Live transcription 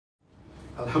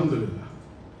Alhamdulillah.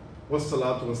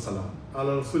 Wassalatu wassalam.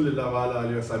 Ala Rasulillah wa ala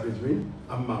alihi wa sahbihi ajmeen.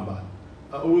 Amma ba'd.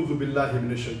 A'udhu billahi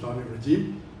minash shaitanir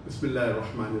rajim. Bismillahir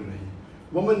rahmanir rahim.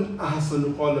 وَمَنْ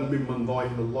أَحْسَنُ قَوْلًا مِمَّنْ دَعَا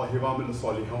إِلَى اللَّهِ وَعَمِلَ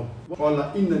صَالِحًا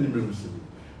وَقَالَ إِنَّنِي مِنَ الْمُسْلِمِينَ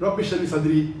رَبِّ اشْرَحْ لِي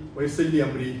صَدْرِي وَيَسِّرْ لِي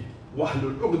أَمْرِي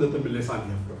وَاحْلُلْ عُقْدَةً مِنْ لِسَانِي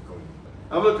يَفْقَهُوا قَوْلِي.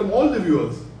 I welcome all the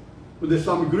viewers with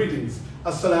Islamic greetings.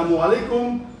 Assalamu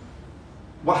alaikum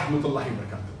wa rahmatullahi wa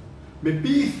barakatuh. May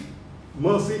peace,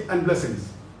 mercy and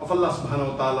blessings of Allah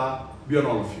subhanahu wa ta'ala be on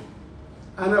all of you.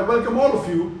 And I welcome all of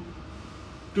you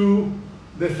to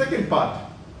the second part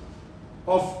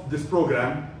of this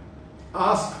program,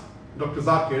 Ask Dr.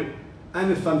 Zakir and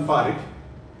his son Farik,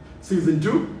 Season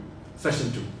 2,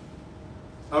 Session 2.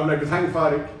 I would like to thank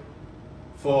Farik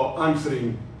for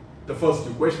answering the first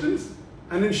two questions,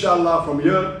 and inshallah from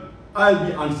here I'll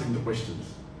be answering the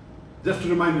questions. Just to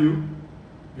remind you,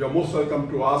 you are most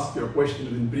welcome to ask your questions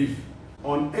in brief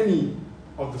on any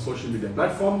of the social media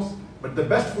platforms, but the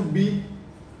best would be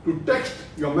to text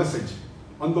your message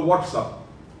on the WhatsApp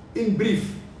in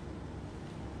brief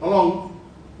along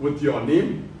with your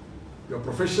name, your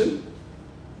profession,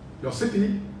 your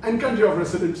city and country of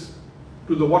residence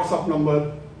to the WhatsApp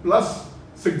number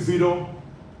 +60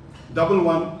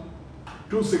 11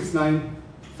 269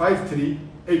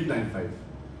 53895.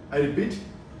 I repeat,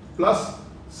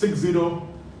 +60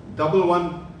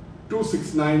 11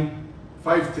 269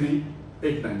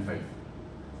 53895.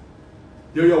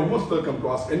 You are most welcome to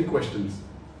ask any questions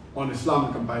on Islam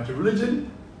and comparative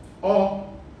religion, or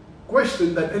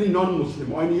question that any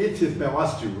non-Muslim or any atheist may have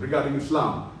asked you regarding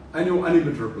Islam and you are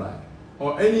unable to reply,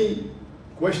 or any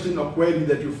question or query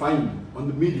that you find on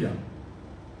the media.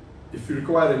 If you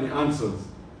require any answers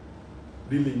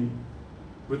dealing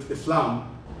with Islam,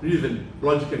 reason,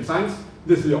 logic and science,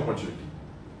 this is the opportunity.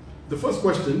 The first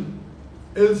question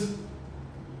is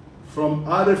from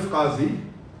Arif Qazi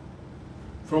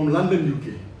from London,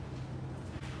 UK.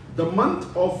 The month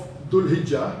of Dhul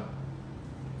Hijjah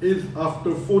is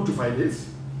after 4 to 5 days.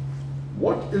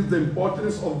 What is the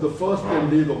importance of the first 10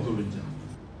 days of Dhul Hijjah?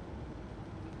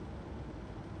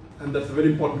 And that's a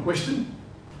very important question.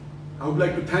 I would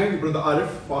like to thank Brother Arif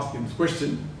for asking this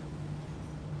question,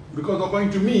 because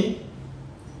according to me,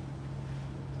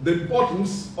 the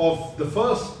importance of the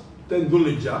first 10 Dhul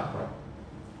Hijjah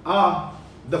are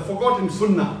the forgotten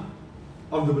sunnah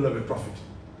of the beloved Prophet.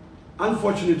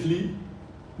 Unfortunately,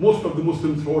 most of the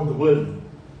Muslims throughout the world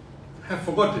have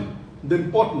forgotten the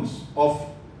importance of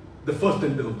the first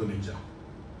 10 days of Dhul Hijjah.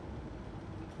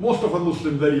 Most of us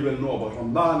Muslims very well know about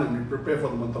Ramadan, and we prepare for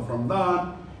the month of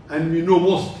Ramadan, and we know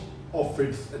most of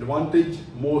its advantage,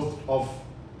 most of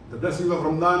the blessings of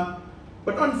Ramadan.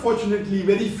 But unfortunately,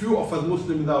 very few of us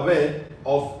Muslims are aware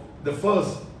of the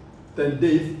first 10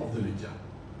 days of Dhul Hijjah.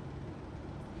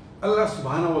 Allah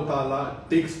subhanahu wa ta'ala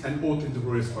takes an oath in the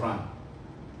glorious Quran,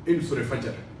 in Surah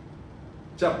Fajr,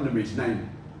 chapter number 9,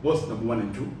 verse number 1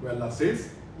 and 2, where Allah says,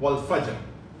 Wal Fajr,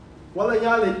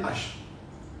 walayalin ash,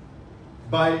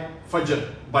 by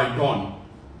Fajr, by dawn,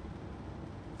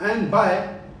 and by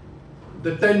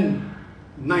the 10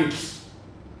 nights.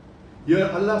 Here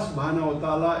Allah subhanahu wa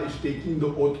ta'ala is taking the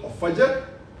oath of Fajr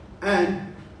and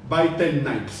by 10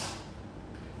 nights.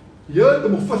 Here the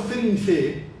Mufassirin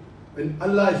say, when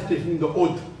Allah is taking the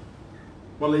oath,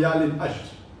 walayalin ash,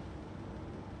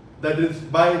 that is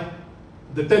by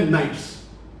the 10 nights,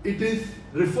 it is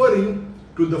referring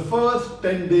to the first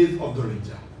 10 days of Dhul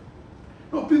Hijjah.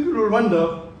 Now people will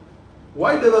wonder,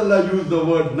 why does Allah use the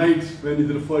word nights when He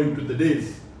is referring to the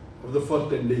days of the first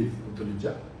 10 days of Dhul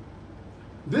Hijjah?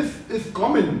 This is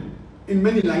common in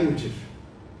many languages.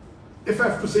 If I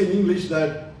have to say in English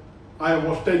that I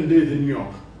was 10 days in New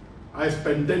York, I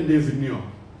spent 10 days in New York.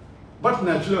 But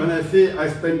naturally, when I say I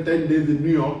spent 10 days in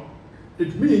New York,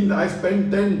 it means I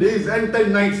spent 10 days and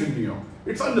 10 nights in New York.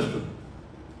 It's understood.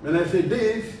 When I say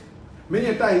days, many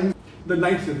a times the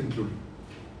nights is included.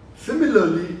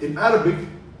 Similarly, in Arabic,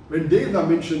 when days are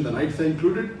mentioned, the nights are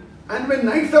included. And when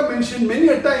nights are mentioned, many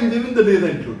a times even the days are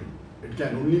included. It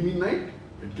can only mean night,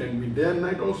 it can mean day and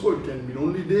night also, it can mean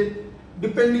only day,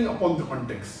 depending upon the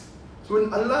context. So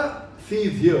when Allah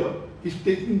says here, He's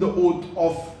taking the oath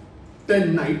of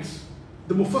 10 nights,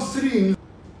 the Mufassirin,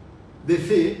 they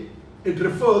say it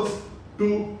refers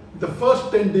to the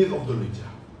first 10 days of Dhul Hijjah.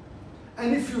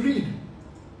 And if you read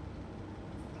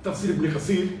Tafsir ibn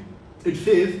Kasir, it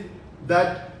says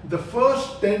that the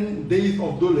first 10 days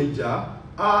of Dhul Hijjah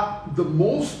are the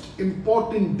most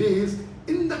important days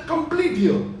in the complete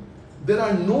year. There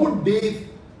are no days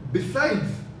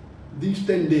besides these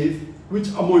 10 days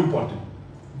which are more important.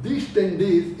 These 10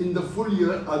 days in the full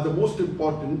year are the most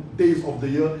important days of the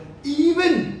year,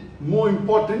 even more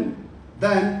important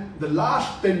than the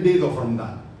last 10 days of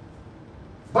Ramadan.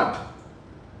 But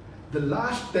the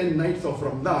last 10 nights of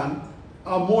Ramadan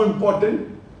are more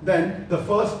important than the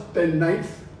first 10 nights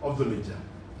of Dhul Hijjah.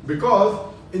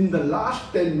 Because in the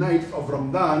last 10 nights of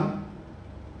Ramadan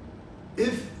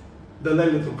is the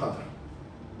Laylatul Qadr.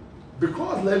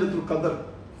 Because Laylatul Qadr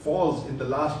falls in the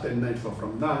last 10 nights of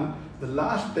Ramadan, the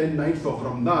last 10 nights of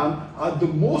Ramadan are the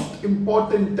most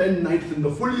important 10 nights in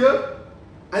the full year,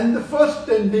 and the first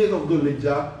 10 days of Dhul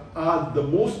Hijjah are the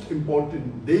most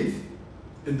important days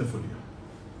in the full year.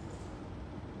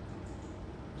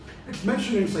 It's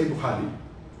mentioned in Sahih Bukhari,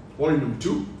 volume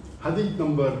 2, hadith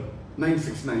number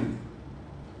 969.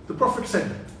 The Prophet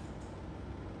said,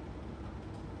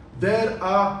 there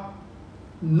are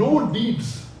no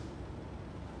deeds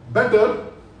better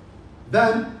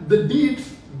than the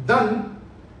deeds done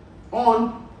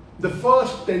on the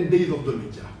first 10 days of Dhul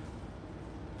Hijjah.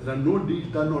 There are no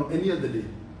deeds done on any other day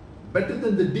better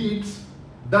than the deeds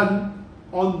done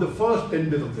on the first 10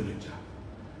 days of Dhul Hijjah.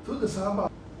 So the Sahaba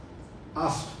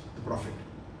asked the Prophet,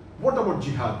 what about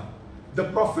jihad? The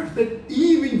Prophet said,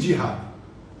 even jihad,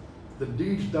 the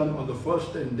deeds done on the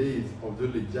first 10 days of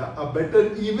Dhul Hijjah are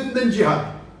better even than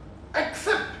jihad,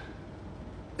 except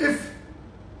if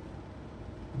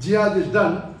jihad is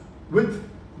done with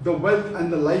the wealth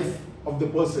and the life of the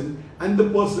person, and the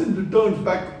person returns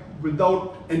back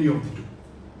without any of the two.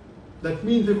 That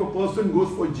means if a person goes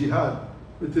for jihad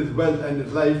with his wealth and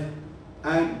his life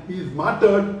and he is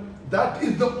martyred, that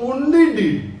is the only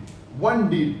deed, one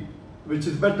deed, which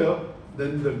is better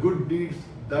than the good deeds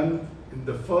done in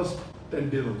the first 10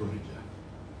 days of Dhul Hijjah.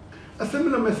 A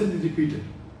similar message is repeated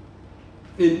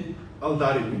in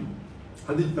Al-Darimi,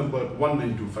 hadith number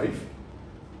 1925.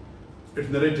 It's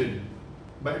narrated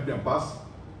by Ibn Abbas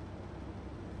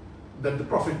that the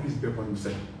Prophet, peace be upon him,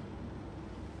 said,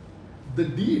 the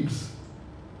deeds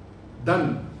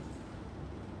done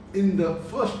in the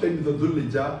first 10 days of Dhul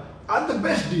Hijjah are the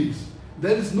best deeds.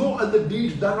 There is no other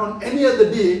deeds done on any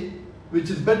other day which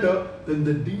is better than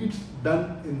the deeds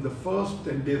done in the first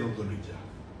 10 days of Dhul Hijjah.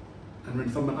 And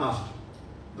when someone asked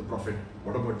the Prophet,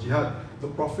 what about jihad? The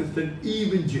Prophet said,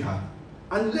 even jihad,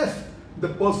 unless the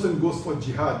person goes for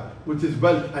jihad with his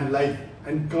wealth and life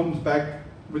and comes back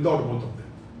without both of them.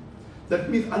 That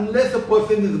means unless a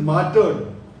person is martyred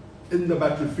in the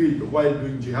battlefield while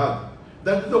doing jihad,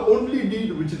 that is the only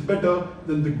deed which is better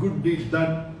than the good deeds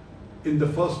done in the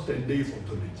first 10 days of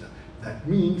Dhul Hijjah. That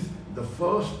means the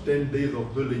first 10 days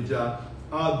of Dhul Hijjah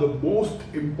are the most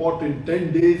important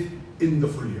 10 days in the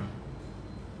full year.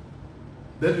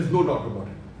 There is no doubt about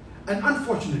it. And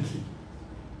unfortunately,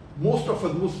 most of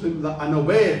us Muslims are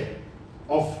unaware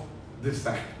of this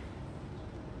fact.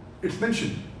 It's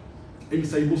mentioned in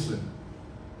Sahih Muslim,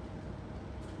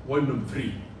 volume number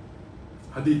 3,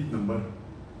 hadith number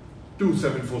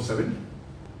 2747,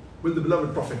 when the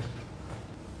beloved Prophet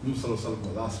Muhammad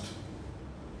was asked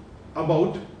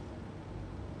about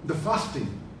the fasting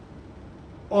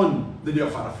on the day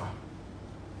of Arafah.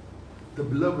 The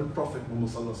beloved Prophet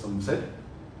Muhammad said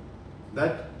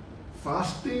that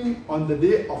fasting on the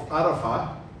day of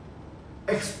Arafah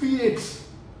expiates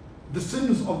the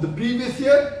sins of the previous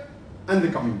year and the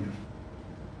coming year.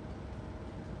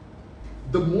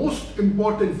 The most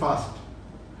important fast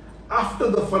after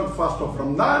the first fast of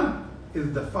Ramadan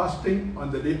is the fasting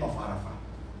on the day of Arafah.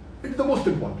 It's the most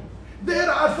important. There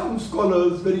are some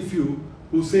scholars, very few,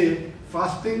 who say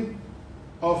fasting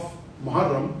of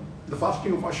Muharram, the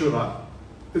fasting of Ashura,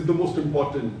 is the most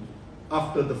important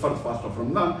after the first fast of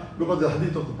Ramadan, because the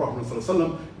hadith of the Prophet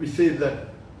ﷺ, which says that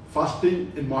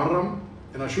fasting in Muharram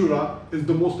and Ashura is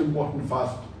the most important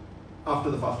fast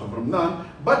after the fast of Ramadan.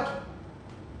 But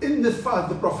in this fast,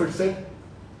 the Prophet said,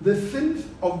 the sins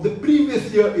of the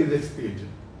previous year is expiated,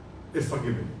 is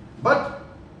forgiven. But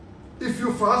if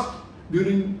you fast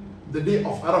during the day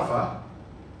of Arafah,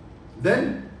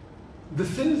 then the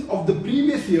sins of the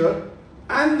previous year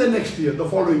and the next year, the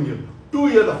following year, 2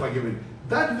 years are forgiven.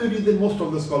 That's the reason most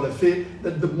of the scholars say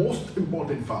that the most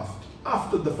important fast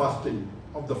after the fasting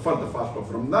of the further fast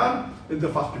of Ramadan is the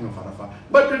fasting of Arafah.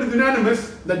 But it is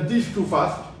unanimous that these two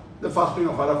fasts, the fasting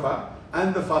of Arafah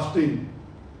and the fasting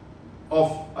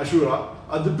of Ashura,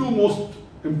 are the two most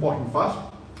important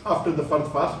fasts after the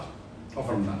first fast of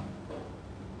Ramadan.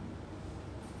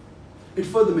 It's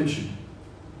further mentioned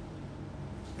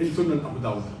in Sunan Abu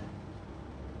Dawud,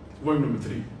 volume number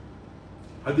 3,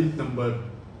 hadith number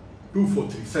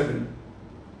 2437,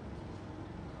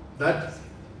 that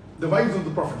the wives of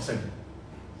the Prophet said,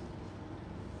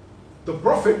 the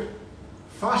Prophet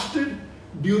fasted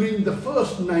during the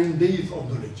first 9 days of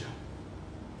Dhul Hijjah,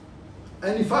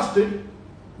 and he fasted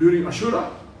during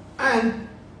Ashura and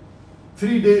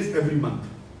 3 days every month.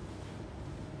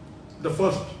 The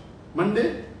first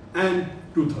Monday and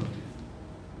 2 Thursdays.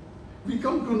 We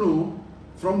come to know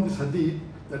from this hadith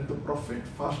that the Prophet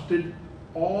fasted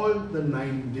all the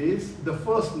 9 days, the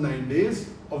first 9 days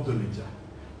of Dhul Hijjah.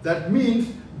 That means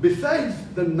besides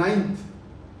the 9th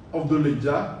of Dhul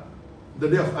Hijjah, the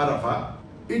day of Arafah,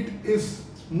 it is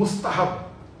mustahab,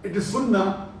 it is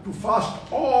sunnah to fast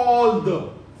all the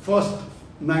first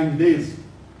 9 days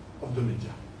of Dhul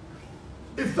Hijjah.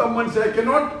 If someone says I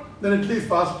cannot, then at least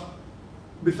fast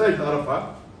besides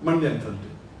Arafah, Monday and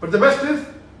Thursday. But the best is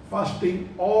fasting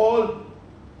all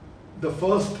the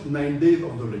first 9 days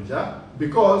of Dhul Hijjah,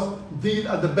 because these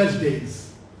are the best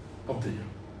days of the year.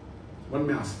 One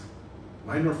may ask,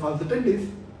 why not fast the 10 days?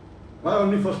 Why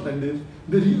only first 9 days?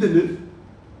 The reason is,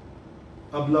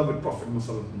 our beloved Prophet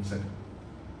Muhammad said,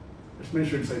 it's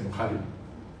mentioned in Sahih Bukhari,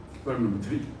 verse number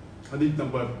 3, hadith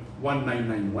number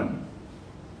 1991,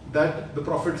 that the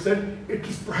Prophet said, it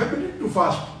is prohibited to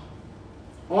fast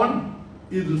on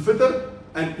Eid al-Fitr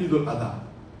and Eid al-Adha.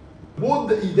 Both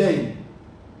the Eidain,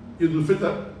 Eid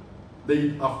al-Fitr, the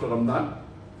Eid after Ramadan,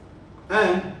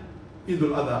 and Eid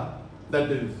al-Adha, that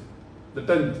is the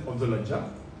 10th of Dhul Hijjah.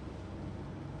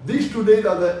 These 2 days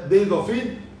are the days of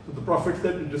Eid, so the Prophet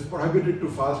said it is prohibited to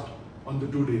fast on the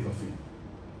 2 days of Eid.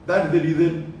 That is the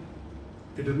reason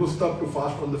it is mustahab to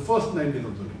fast on the first 9 days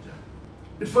of Dhul Hijjah.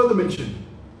 It's further mentioned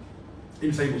in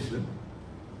Sahih Muslim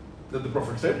that the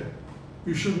Prophet said,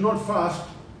 you should not fast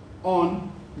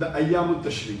on the Ayyam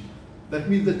al-Tashriq. That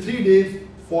means the 3 days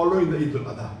following the Eid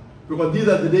al-Adha, because these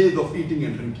are the days of eating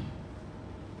and drinking.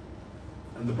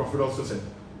 And the Prophet also said,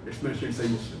 it's mentioned in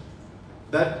Sahih Muslim,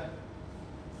 that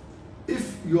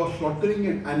if you are slaughtering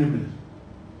an animal,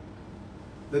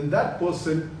 then that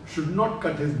person should not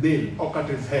cut his nail or cut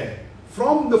his hair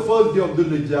from the first day of Dhul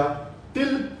Hijjah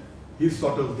till he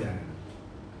slaughters the animal.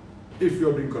 If you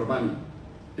are doing Qurbani,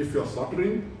 if you are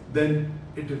slaughtering, then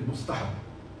it is mustahab.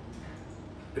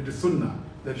 It is sunnah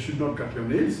that you should not cut your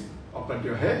nails or cut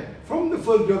your hair from the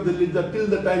first day of Dhul Hijjah till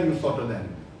the time you slaughter the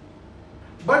animal.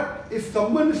 But if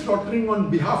someone is slaughtering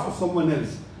on behalf of someone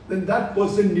else, then that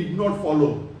person need not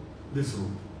follow this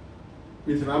rule.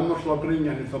 Means if I am not slaughtering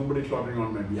and if somebody is slaughtering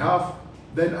on my behalf,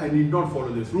 then I need not follow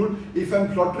this rule. If I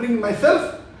am slaughtering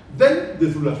myself, then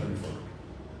this rule has to be followed.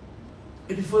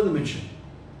 It is further mentioned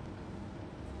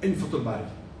in Fathul Bari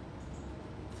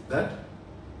that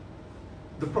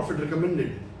the Prophet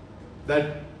recommended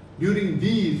that during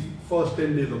these first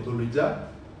 10 days of Dhul Hijjah,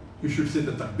 you should say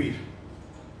the takbir.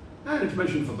 And it's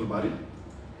mentioned in Fathul Bari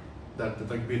that the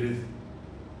takbir is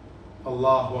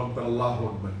Allahu Akbar, Allahu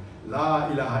Akbar,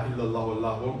 La ilaha illallah,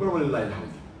 Allahu Akbar, wa lillahi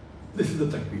alhamd. This is the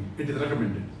takbir. It is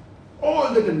recommended.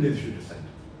 All the 10 days should recite.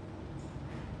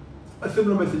 A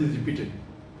similar message is repeated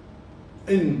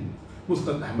in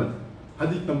Musnad Ahmad,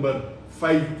 hadith number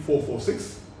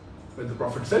 5446, where the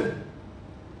Prophet said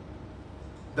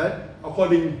that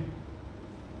according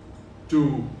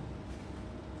to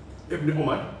Ibn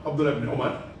Umar, Abdullah ibn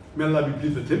Umar, may Allah be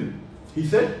pleased with him, he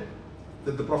said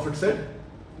that the Prophet said,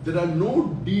 there are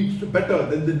no deeds better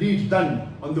than the deeds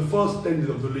done on the first 10 days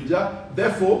of Dhul Hijjah.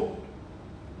 Therefore,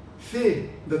 say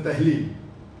the tahleel,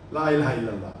 La ilaha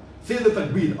illallah. Say the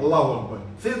takbir, Allahu Akbar.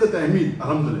 Say the tahmeed,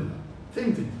 Alhamdulillah.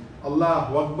 Same thing.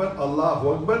 Allahu Akbar, Allahu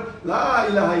Akbar, La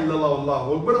ilaha illallah,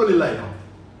 Allahu Akbar, wa lillahi alhamd.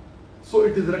 So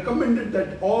it is recommended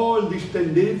that all these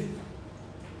 10 days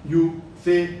you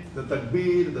say the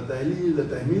takbir, the tahleel, the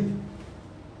tahmeed.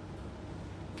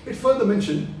 It's further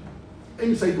mentioned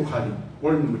in Sahih Bukhari,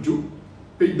 volume number 2,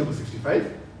 page number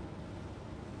 65,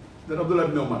 that Abdullah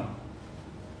ibn Umar,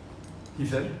 he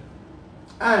said,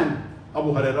 and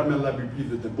Abu Hurairah, may Allah be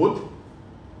pleased with them both,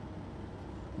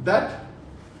 that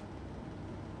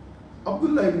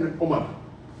Abdullah ibn Umar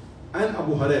and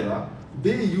Abu Hurairah,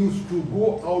 they used to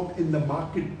go out in the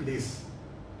marketplace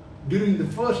during the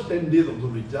first 10 days of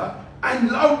Dhul Hijjah and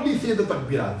loudly say the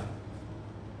takbirat.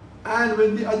 And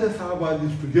when the other Sahabas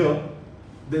used to hear,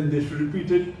 then they should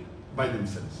repeat it by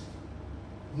themselves.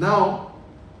 Now,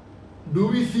 do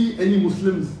we see any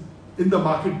Muslims in the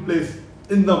marketplace,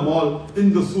 in the mall,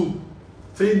 in the souk,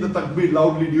 saying the takbir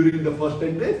loudly during the first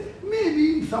 10 days?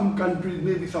 Maybe in some countries,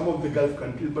 maybe some of the Gulf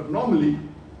countries, but normally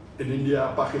in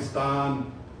India,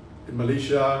 Pakistan, in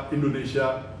Malaysia,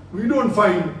 Indonesia, we don't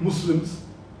find Muslims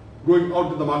going out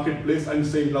to the marketplace and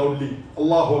saying loudly,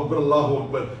 Allahu Akbar, Allahu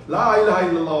Akbar, La ilaha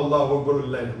illallah, Allahu Akbar,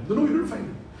 Lillahi alhamd. No, you don't find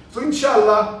it. So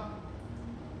inshallah,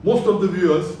 most of the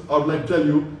viewers, I would like to tell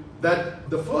you that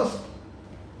the first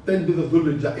 10 days of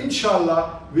Dhul Hijjah,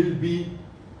 inshallah, will be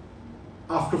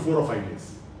after 4 or 5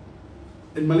 days.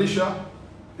 In Malaysia,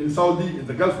 in Saudi, in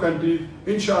the Gulf countries,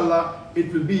 inshallah,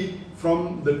 it will be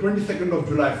from the 22nd of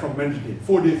July, from Wednesday,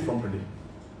 4 days from today.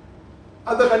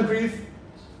 Other countries,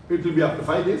 it will be after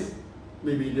 5 days,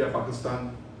 maybe India,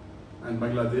 Pakistan, and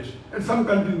Bangladesh, and some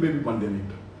countries maybe 1 day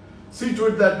later. See to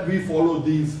it that we follow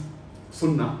these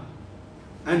sunnah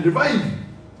and revive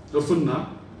the sunnah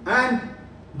and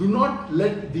do not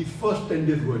let these first 10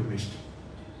 days go in waste.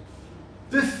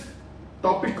 This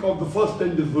topic of the first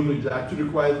 10 days Dhul Hijjah actually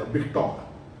requires a big talk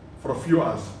for a few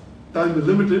hours. Time is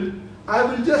limited. I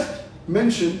will just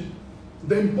mention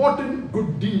the important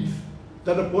good deeds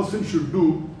that a person should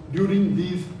do during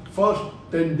these first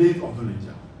 10 days of Dhul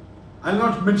Hijjah. I'll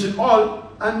not mention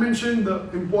all, I'll mention the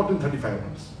important 35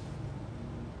 ones.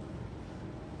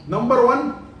 Number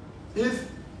 1 is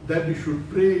that you should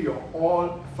pray your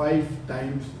all 5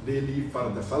 times daily for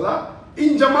the salah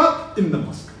in Jamaat in the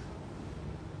mosque.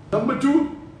 Number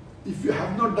 2, if you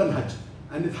have not done Hajj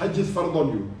and if Hajj is fard on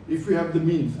you, if you have the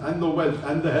means and the wealth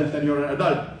and the health and you're an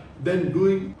adult, then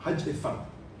doing Hajj is fard.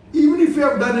 Even if you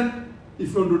have done it, if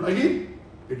you don't do it again,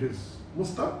 it is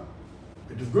mustahab.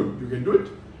 It is good, you can do it.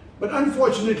 But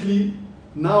unfortunately,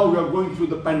 now we are going through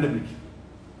the pandemic.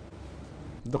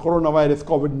 The coronavirus,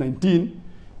 COVID-19,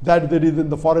 that's the reason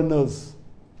the foreigners,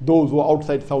 those who are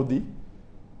outside Saudi,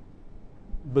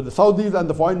 but the Saudis and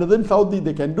the foreigners in Saudi,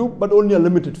 they can do, but only a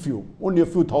limited few. Only a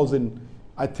few thousand,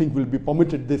 I think, will be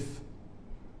permitted this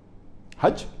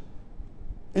Hajj.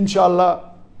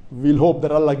 Inshallah, we'll hope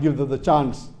that Allah gives us a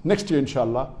chance next year,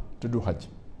 inshallah, to do Hajj.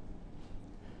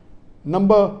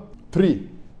 Number 3,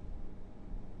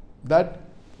 that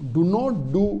do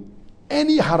not do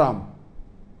any haram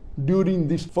during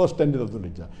these first 10 days of Dhul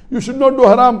Hijjah. You should not do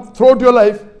haram throughout your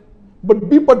life, but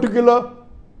be particular,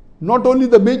 not only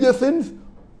the major sins,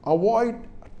 avoid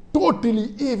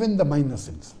totally even the minor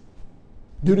sins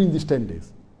during these 10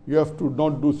 days. You have to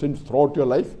not do sins throughout your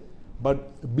life,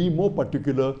 but be more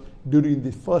particular during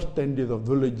the first 10 days of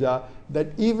Dhul Hijjah, that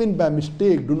even by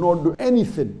mistake, do not do any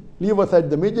sin. Leave aside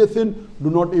the major sin,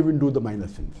 do not even do the minor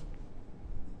sins.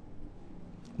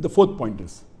 The 4th point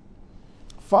is,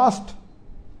 fast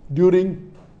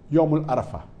during Yawmul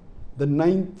Arafah, the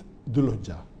 9th Dhul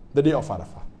Hijjah, the day of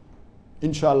Arafah.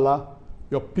 Inshallah,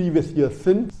 your previous year's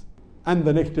sins and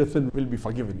the next year's sin will be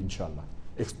forgiven, inshallah.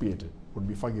 Expiated, would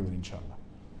be forgiven, inshallah.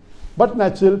 But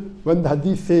natural, when the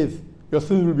hadith says your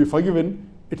sins will be forgiven,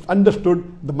 it's understood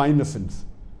the minor sins,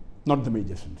 not the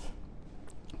major sins.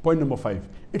 Point number 5,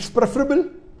 it's preferable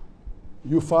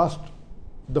you fast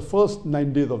the first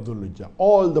 9 days of Dhul Hijjah,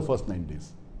 all the first 9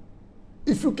 days.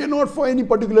 If you cannot for any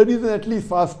particular reason, at least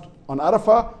fast on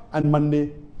Arafah and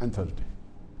Monday and Thursday.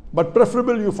 But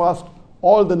preferable you fast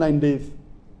all the 9 days,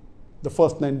 the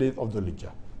first 9 days of Dhul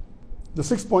Hijjah. The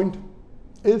 6th point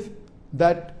is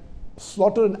that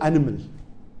slaughter an animal,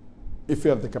 if you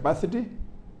have the capacity,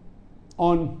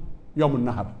 on Yawmun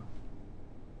Nahar.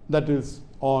 That is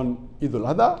on Eid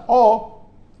al-Adha or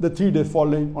the 3 days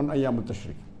following on Ayyam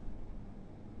al-Tashriq.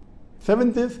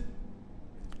 7th is,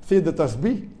 say the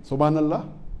tasbih, subhanallah,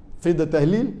 say the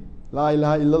tahleel, la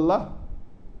ilaha illallah,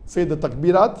 say the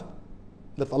takbirat,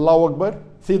 that's Allahu Akbar,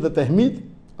 say the tahmeed,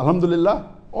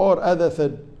 alhamdulillah, or as I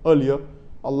said earlier,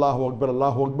 Allahu Akbar,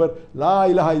 la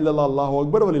ilaha illallah, Allahu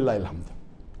Akbar, wa lillahi alhamd.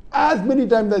 As many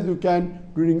times as you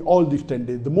can during all these 10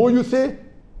 days. The more you say,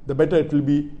 the better it will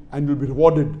be, and you'll be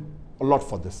rewarded a lot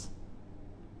for this.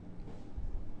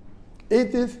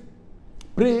 8th is,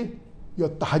 pray your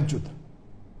tahajjud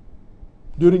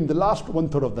during the last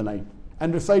 1/3 of the night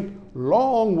and recite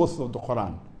long verses of the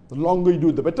Quran. The longer you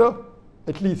do, the better.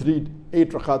 At least read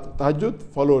 8 rakat tahajjud,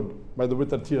 followed by the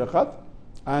witr 3 rakat,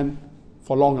 and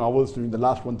for long hours during the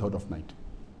last 1/3 of night.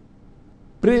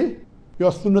 Pray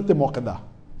your sunnat-e-muakkada.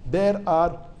 There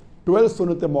are 12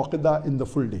 sunnat-e-muakkada in the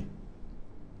full day.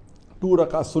 2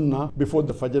 rakat sunnah before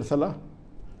the Fajr Salah,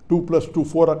 2 plus 2,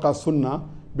 4 rakat sunnah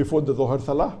before the Dhuhr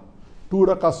Salah, 2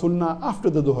 rakat sunnah after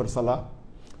the Dhuhr Salah,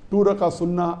 2 rakat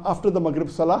sunnah after the Maghrib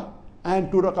Salah,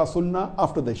 and 2 rakat sunnah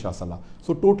after the Isha Salah.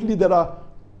 So totally there are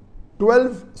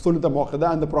 12 sunnat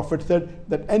al-muakkada, and the Prophet said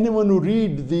that anyone who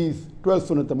reads these 12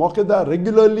 sunnat al-muakkada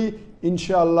regularly,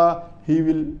 inshallah, he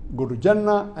will go to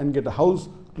Jannah and get a house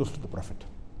close to the Prophet.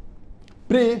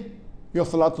 Pray your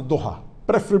Salatul Duha,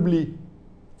 preferably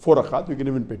 4 rakat, you can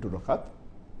even pray 2 rakat,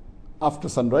 after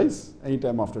sunrise,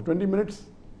 anytime after 20 minutes,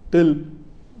 till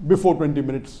before 20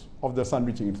 minutes of the sun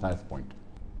reaching its highest point.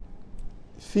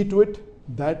 See to it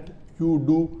that you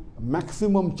do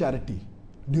maximum charity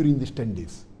during these 10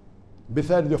 days.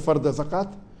 Besides your fardh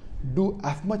zakat, do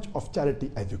as much of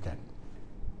charity as you can.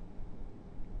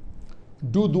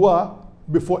 Do dua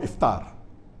before iftar.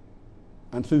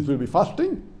 And since we'll be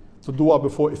fasting, so dua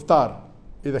before iftar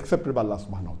is accepted by Allah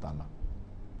subhanahu wa ta'ala.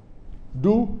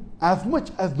 Do as much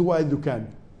as dua as you can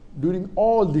during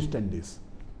all these 10 days.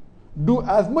 Do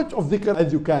as much of dhikr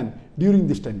as you can during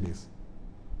these 10 days.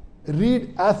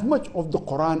 Read as much of the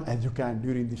Quran as you can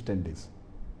during these 10 days.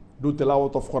 Do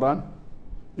tilawat of Quran.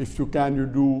 If you can, you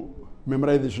do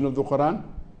memorization of the Quran.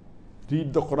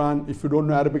 Read the Quran. If you don't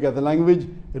know Arabic as a language,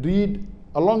 read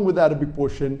along with the Arabic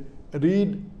portion.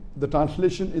 Read the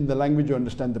translation in the language you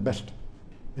understand the best.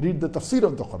 Read the tafsir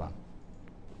of the Quran.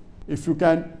 If you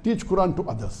can, teach Quran to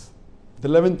others. The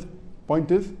 11th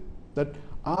point is that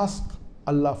ask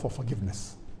Allah for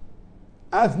forgiveness.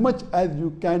 As much as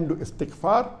you can do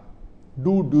istighfar,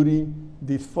 do during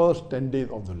these first 10 days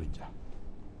of the Hijjah.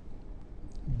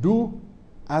 Do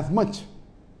as much,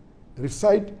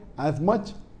 recite as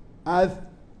much as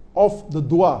of the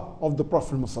dua of the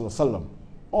Prophet ﷺ,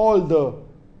 all the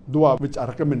dua which are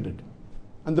recommended.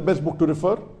 And the best book to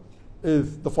refer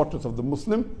is The Fortress of the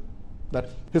Muslim,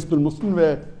 that's Hisnul Muslim,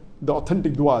 where the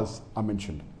authentic duas are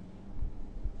mentioned.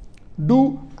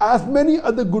 Do as many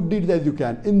other good deeds as you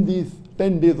can in these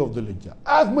 10 days of the Hijjah,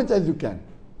 as much as you can.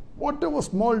 Whatever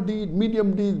small deed,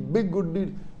 medium deed, big good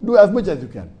deed, do as much as you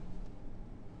can.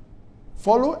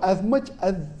 Follow as much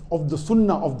as of the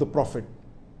sunnah of the Prophet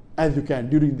as you can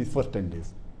during these first 10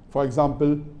 days. For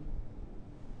example,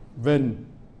 when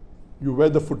you wear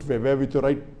the footwear, wear with your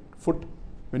right foot.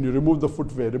 When you remove the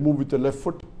footwear, remove with your left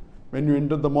foot. When you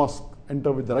enter the mosque,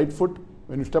 enter with the right foot.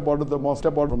 When you step out of the mosque,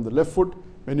 step out from the left foot.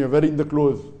 When you're wearing the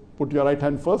clothes, put your right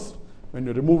hand first. When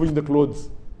you're removing the clothes,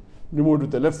 remove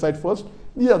with the left side first.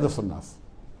 These are the sunnahs.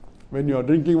 When you're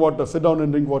drinking water, sit down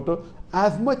and drink water.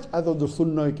 As much as of the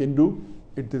sunnah you can do,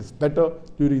 it is better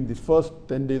during the first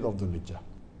 10 days of the Hijjah.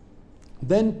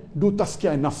 Then do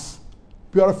tazkiyah nafs,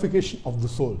 purification of the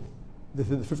soul.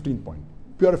 This is the 15th point,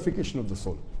 purification of the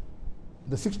soul.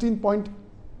 The 16th point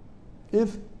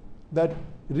is that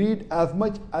read as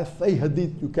much as Sahih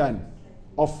Hadith you can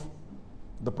of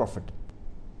the Prophet.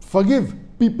 Forgive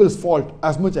people's fault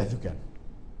as much as you can.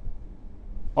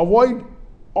 Avoid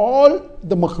all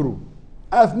the makruh.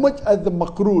 As much as the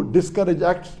makruh, discourage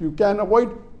acts you can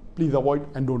avoid, please avoid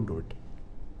and don't do it.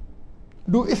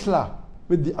 Do islah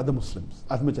with the other Muslims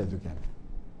as much as you can.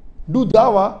 Do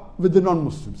dawah with the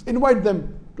non-Muslims. Invite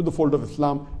them to the fold of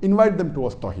Islam. Invite them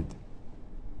towards Tawheed.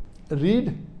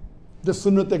 Read the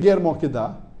Sunnat Ghair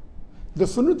Mawqida. The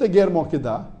Sunnat Ghair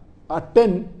Mawqida are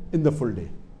 10 in the full day.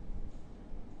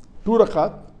 2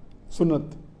 rakat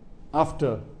Sunnat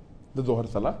after the Dhuhr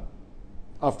Salah.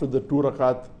 After the 2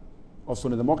 rakat of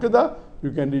Sunnat Mawqida,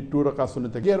 you can read 2 rakat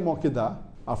Sunnat Ghair Mawqida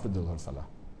after the Dhuhr Salah.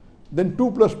 Then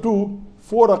 2 plus 2,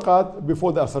 4 rakat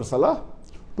before the Asr Salah,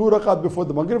 2 rakat before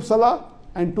the Maghrib Salah,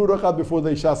 and 2 rakat before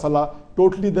the Isha Salah.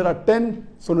 Totally there are 10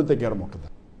 Sunnat Ghair Mawqida.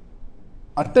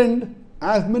 Attend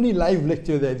as many live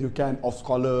lectures as you can of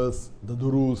scholars, the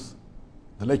durus,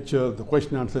 the lectures, the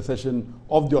question and answer session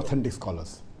of the authentic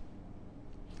scholars.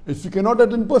 If you cannot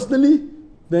attend personally,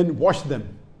 then watch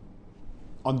them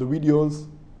on the videos,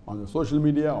 on the social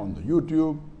media, on the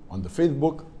YouTube, on the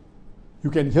Facebook.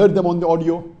 You can hear them on the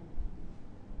audio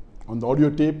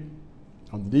tape,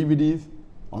 on the DVDs,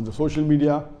 on the social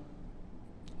media.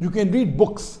 You can read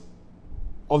books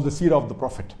of the seerah of the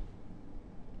Prophet.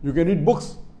 You can read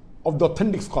books of the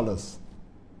authentic scholars.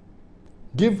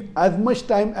 Give as much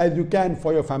time as you can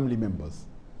for your family members.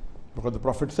 Because the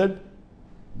Prophet said,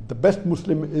 the best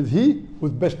Muslim is he who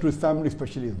is best to his family,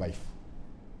 especially his wife.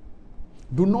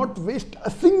 Do not waste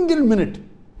a single minute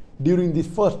during these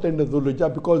first 10 days of Dhul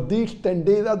Hijjah, because these 10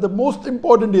 days are the most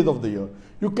important days of the year.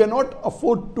 You cannot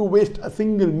afford to waste a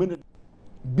single minute.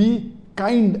 Be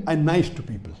kind and nice to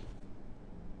people.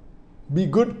 Be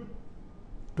good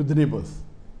to the neighbors.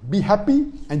 Be happy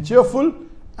and cheerful,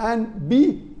 and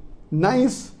be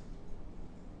nice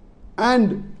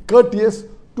and courteous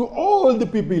to all the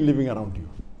people living around you.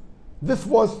 This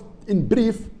was in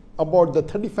brief about the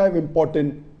 35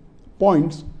 important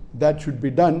points that should be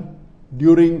done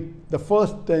during the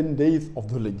first 10 days of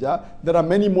Dhul Hijjah. There are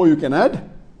many more you can add,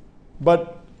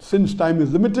 but since time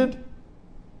is limited,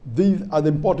 these are the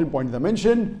important points I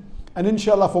mentioned. And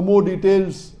inshallah, for more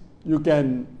details, you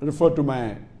can refer to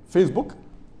my Facebook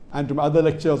and to my other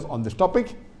lectures on this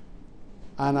topic.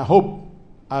 And I hope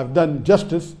I've done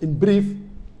justice in brief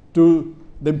to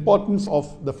the importance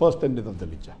of the first 10 days of Dhul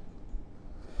Hijjah.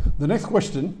 The next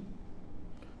question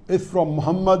is from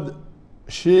Muhammad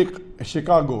Sheikh,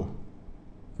 Chicago,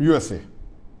 USA.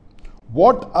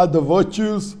 What are the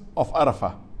virtues of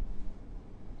Arafah?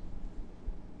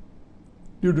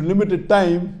 Due to limited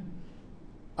time,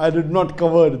 I did not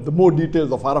cover the more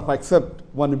details of Arafah except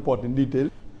one important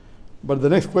detail. But the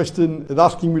next question is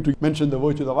asking me to mention the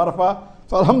virtues of Arafah.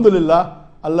 So Alhamdulillah,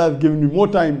 Allah has given me more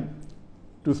time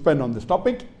to spend on this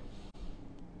topic.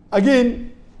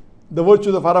 Again, the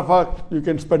virtues of Arafah, you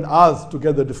can spend hours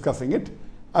together discussing it.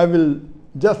 I will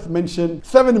just mention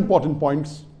 7 important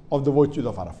points of the virtues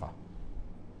of Arafah.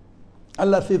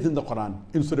 Allah says in the Quran,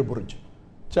 in Surah Buruj,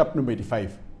 chapter number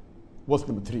 85, verse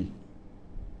number 3,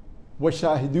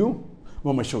 وَشَاهِدُ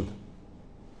وَمَشُودُ,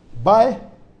 by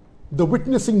the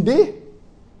witnessing day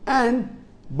and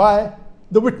by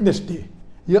the witness day.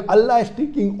 Here Allah is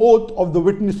taking oath of the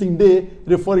witnessing day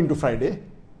referring to Friday,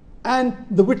 and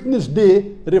the witness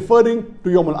day referring to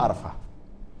Yawm al-Arafah.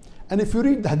 And if you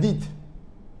read the hadith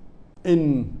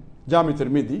in Jami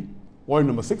Tirmidhi, volume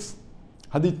number 6,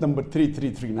 hadith number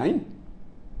 3339,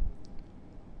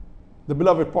 the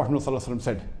beloved Prophet ﷺ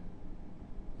said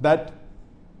that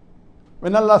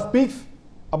when Allah speaks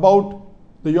about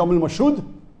the Yawm al-Mashhud,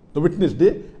 the witness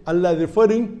day, Allah is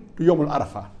referring to Yawm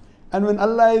al-Arafah. And when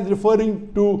Allah is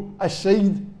referring to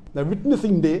Ash-Shahid, the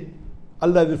witnessing day,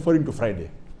 Allah is referring to Friday.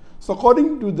 So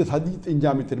according to this hadith in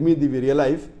Jami Tirmidhi, we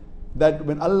realize that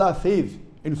when Allah says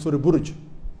in Surah Buruj,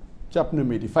 chapter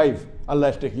number 85, Allah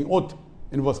is taking oath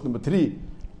in verse number 3,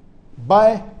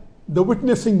 by the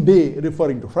witnessing day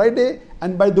referring to Friday,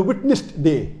 and by the witnessed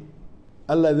day,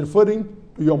 Allah is referring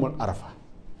to Yawm al-Arafah.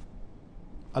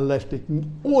 Allah is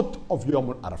taking oath of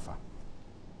Yawm al-Arafah.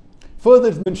 Further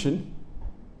is mentioned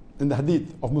in the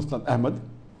hadith of Musnad Ahmad,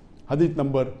 hadith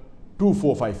number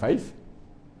 2455,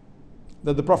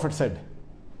 that the Prophet said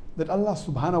that Allah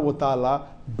subhanahu wa ta'ala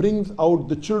brings out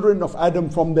the children of Adam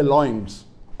from their loins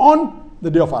on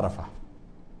the day of Arafah.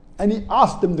 And he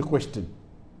asked them the question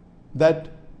that,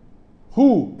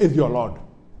 who is your Lord?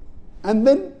 And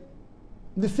then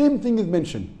the same thing is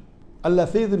mentioned. Allah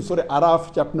says in Surah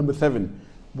Araf, chapter number 7,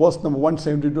 verse number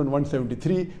 172 and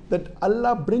 173, that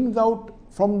Allah brings out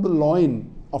from the loin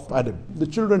of Adam, the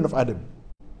children of Adam,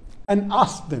 and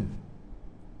asks them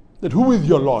that, who is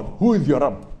your Lord? Who is your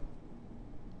Rabb?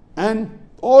 And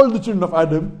all the children of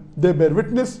Adam, they bear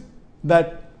witness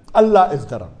that Allah is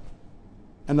the Rabb.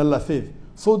 And Allah says,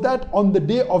 so that on the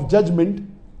day of judgment,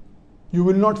 you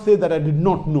will not say that I did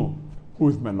not know who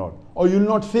is my Lord. Or you will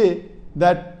not say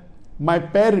that my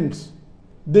parents,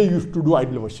 they used to do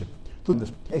idol worship. So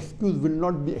this excuse will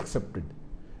not be accepted.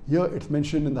 Here it's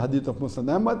mentioned in the hadith of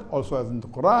Musnad Ahmad, also as in the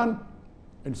Quran,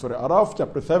 in Surah Araf,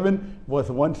 chapter 7, verse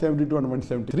 172 and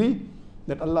 173,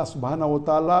 that Allah subhanahu wa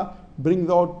ta'ala brings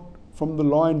out from the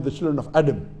loin the children of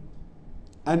Adam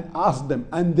and asks them,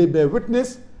 and they bear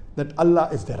witness that Allah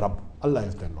is their Rabb, Allah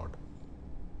is their Lord.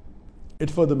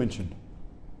 It's further mentioned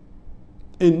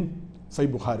in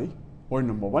Sahih Bukhari, volume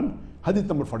number 1, hadith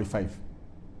number 45,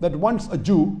 that once a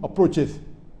Jew approaches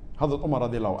Hazrat Umar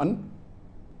radiallahu anhu,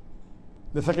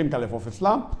 the second caliph of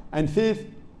Islam, and says,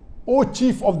 O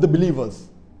chief of the believers,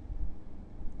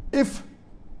 if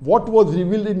what was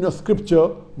revealed in your scripture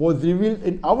was revealed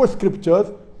in our scriptures,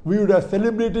 we would have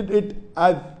celebrated it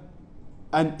as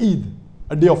an Eid,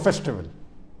 a day of festival.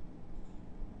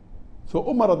 So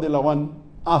Umar radiallahu anhu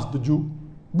asked the Jew,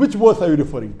 which verse are you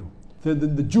referring to? So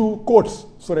then the Jew quotes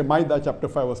Surah Ma'idah chapter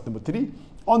 5 verse number 3,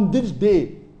 on this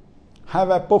day have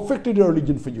I perfected your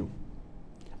religion for you,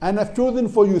 and have chosen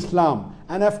for you Islam,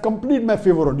 and have completed my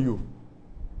favor on you.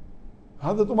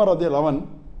 Hazrat Umar radiallahu anhu,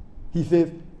 he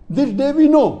says, this day we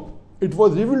know it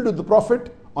was revealed to the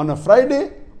Prophet on a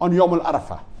Friday on Yawm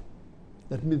al-Arafah.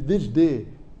 That means this day,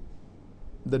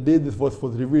 the day this verse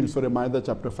was revealed, Surah Ma'idah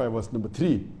chapter 5 verse number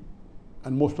 3,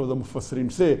 and most of the Mufassirin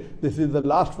say this is the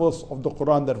last verse of the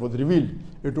Quran that was revealed.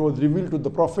 It was revealed to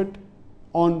the Prophet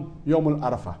on Yawm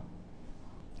al-Arafah.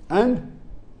 And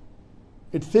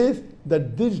it says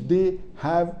that this day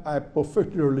have I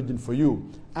perfected religion for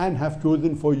you, and have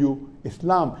chosen for you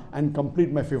Islam, and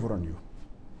complete my favor on you.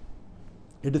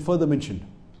 It is further mentioned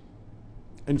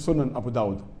in Sunan Abu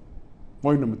Dawud,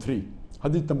 volume number 3,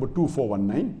 hadith number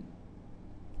 2419,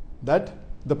 that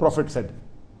the Prophet said,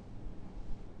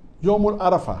 Yawm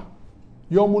al-Arafah,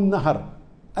 Yawm al-Nahar,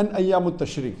 and Ayyam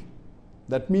al-Tashriq.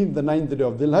 That means the 9th day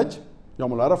of Dhul Hajj,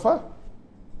 Yawm al-Arafah,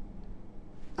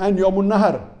 and Yawm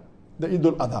al-Nahar, the Eid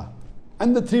al-Adha.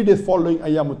 And the 3 days following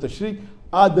Ayyam al-Tashriq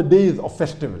are the days of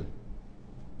festival,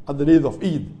 are the days of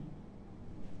Eid,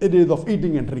 the days of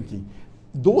eating and drinking.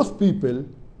 Those people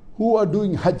who are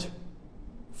doing Hajj,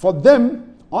 for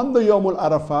them on the Yawm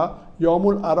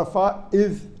al-Arafah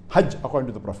is Hajj according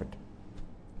to the Prophet.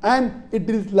 And it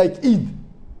is like Eid.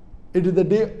 It is the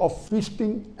day of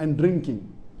feasting and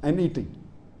drinking and eating.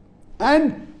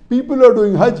 And people who are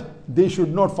doing Hajj, they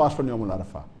should not fast on Yawm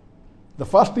al-Arafah. The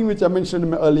fasting which I mentioned in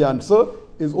my earlier answer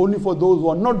is only for those who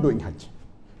are not doing Hajj.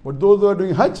 But those who are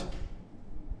doing Hajj,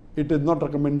 it is not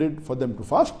recommended for them to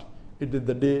fast. It is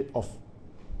the day of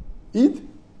Eid,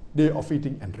 day of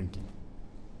eating and drinking.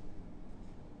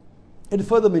 It is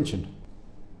further mentioned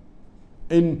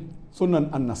in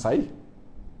Sunan an-Nasai,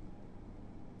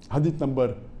 hadith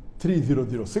number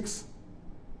 3006,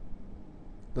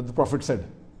 that the Prophet said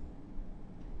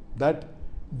that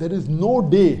there is no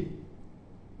day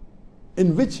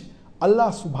in which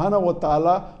Allah subhanahu wa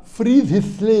ta'ala frees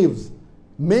his slaves,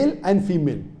 male and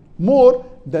female, more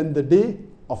than the day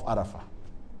of Arafah.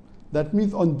 That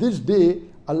means on this day,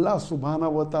 Allah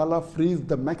subhanahu wa ta'ala frees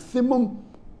the maximum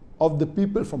of the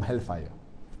people from hellfire,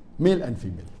 male and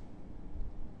female.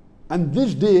 And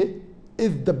this day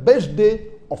is the best day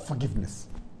of forgiveness.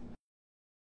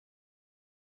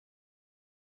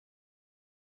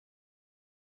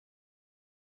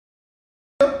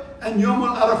 And Yawm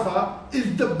al-Arafah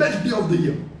is the best day of the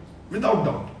year, without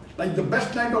doubt. Like the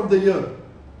best night of the year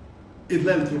is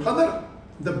Laylatul Qadr,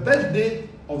 the best day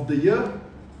of the year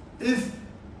is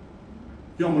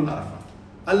Yawm al-Arafah.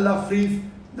 Allah frees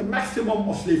the maximum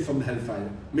of slaves from the hellfire,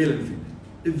 male and female.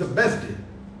 It's the best day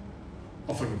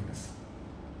of forgiveness.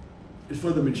 It's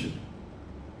further mentioned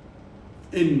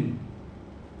in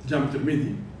Jami'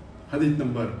 al-Tirmidhi, hadith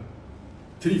number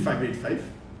 3585,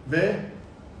 where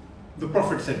the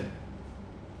Prophet said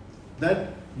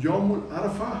that Yawm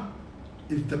al-Arafah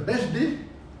is the best day,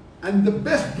 and the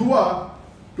best dua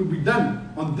to be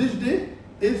done on this day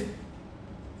is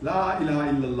La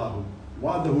ilaha illallah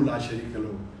wahdahu la sharika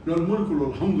lahu lahul mulku wa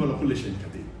lahul hamdu wa ala kulli shay'in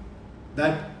qadir.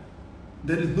 That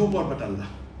there is no God but Allah.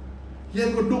 He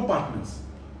has got no partners.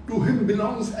 To him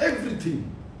belongs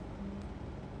everything.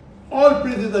 All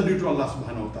praises are due to Allah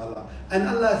subhanahu wa ta'ala, and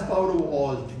Allah has power over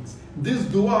all things. This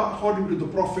dua, according to the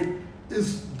Prophet,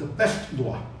 is the best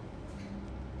dua.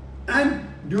 And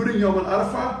during Yawm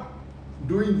al-Arafah,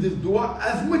 doing this dua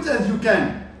as much as you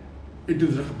can, it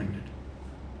is recommended.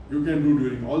 You can do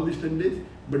during all these 10 days,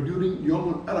 but during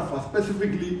Yawm al-Arafah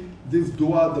specifically, this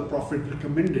dua the Prophet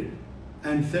recommended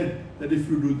and said that if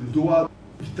you do this dua,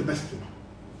 it's the best dua.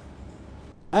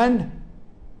 And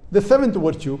the seventh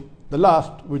virtue, the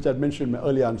last, which I mentioned in my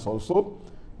earlier answer also,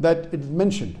 that it is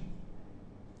mentioned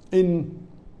in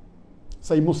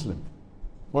Sahih Muslim,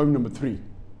 volume number 3,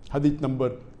 hadith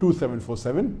number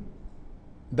 2747,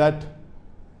 that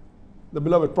the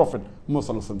beloved Prophet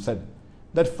Muhammad said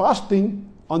that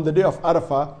fasting on the day of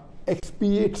Arafah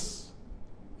expiates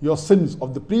your sins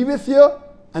of the previous year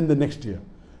and the next year.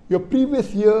 Your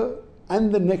previous year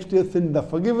and the next year's sins are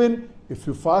forgiven if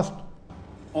you fast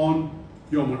on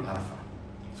Yawm al-Arafah.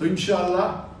 So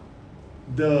inshallah,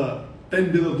 the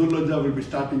 10 days of Dhul Hijjah will be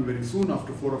starting very soon,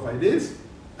 after 4 or 5 days.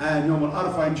 And Yawm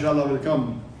al-Arafah inshallah will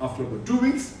come after about 2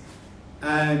 weeks.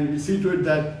 And we see to it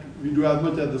that we do as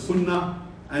much as the Sunnah,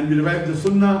 and we revive the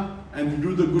Sunnah, and we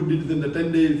do the good deeds in the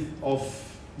 10 days of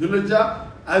Dhul Hijjah,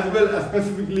 as well as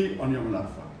specifically on Yawm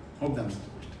al-Arafah. Hope that answers the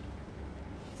question.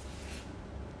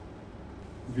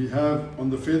 We have on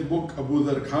the Facebook Abu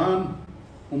Dhar Khan,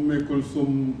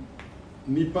 Kulsum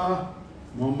Nipa,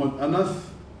 Muhammad Anas,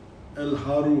 El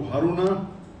Haru Haruna,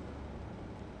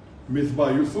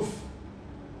 Misbah Yusuf,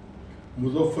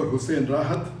 Muzaffar Hussain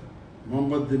Rahat,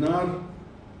 Muhammad Dinar.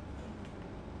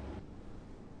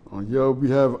 Here we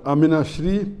have Amina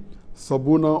Shri,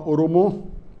 Sabuna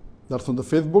Oromo, that's on the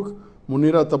Facebook,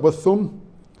 Munira Tabassum,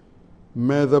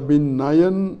 Meza bin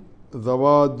Nayan,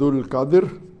 Zawadul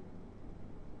Qadir,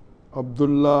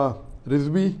 Abdullah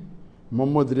Rizvi,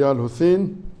 Muhammad Riyal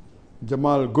Hussain,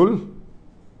 Jamal Gul,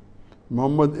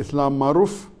 Muhammad Islam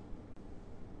Maruf,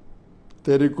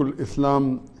 Tariqul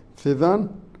Islam Sezan,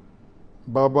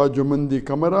 Baba Jumandi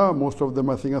Kamara. Most of them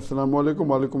are saying Assalamu alaikum,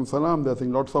 wa alaikum salam. They are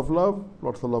saying lots of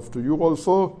love to you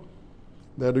also.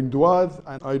 They are doing du'as,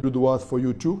 and I do du'as for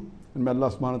you too. And may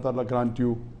Allah subhanahu wa ta'ala grant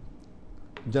you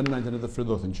Jannah and Jannat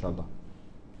al-Firdaus inshallah.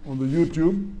 On the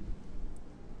YouTube,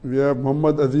 we have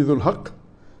Muhammad Azizul Haq,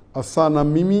 Asana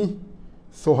Mimi,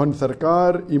 Sohan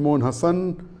Sarkar, Imon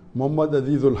Hassan, Muhammad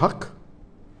Azizul Haq,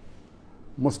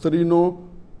 Mustarino,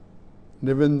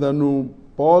 Nevendanu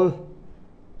Paul,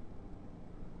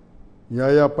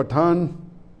 Yaya Pathan,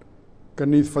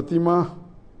 Kanis Fatima,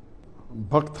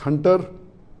 Bhakt Hunter,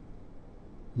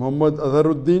 Muhammad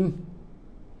Azharuddin,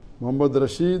 Muhammad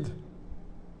Rashid,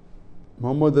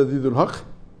 Muhammad Azizul Haq.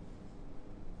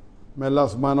 May Allah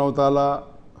subhanahu wa ta'ala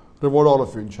reward all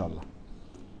of you inshallah.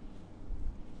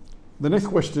 The next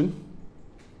question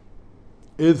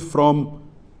is from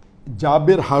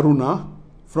Jabir Haruna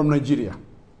from Nigeria.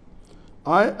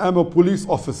 I am a police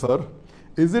officer.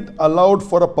 Is it allowed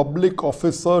for a public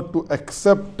officer to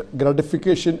accept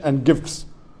gratification and gifts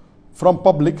from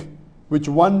public which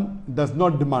one does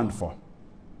not demand for?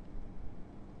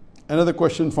 Another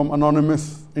question from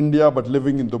Anonymous, India but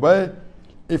living in Dubai.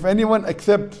 if anyone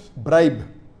accepts bribe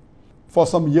for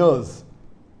some years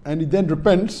and he then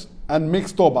repents and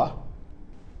makes tawbah,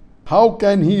 how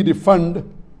can he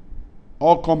refund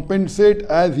or compensate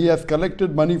as he has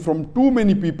collected money from too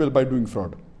many people by doing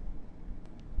fraud?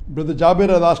 Brother Jabir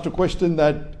has asked a question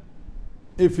that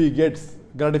if he gets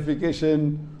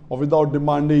gratification or without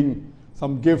demanding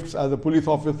some gifts as a police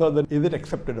officer, then is it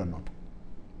accepted or not?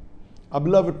 Our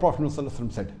beloved Prophet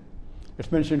ﷺ said,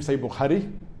 it's mentioned in Sahih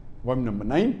Bukhari, volume number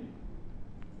 9,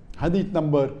 hadith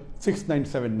number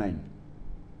 6979,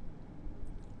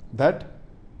 that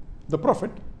the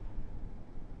Prophet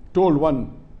told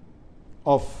one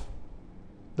of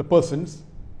the persons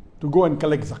to go and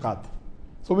collect zakat.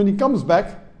 So when he comes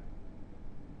back,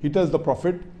 he tells the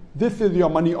Prophet, this is your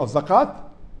money of zakat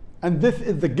and this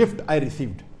is the gift I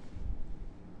received.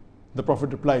 The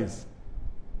Prophet replies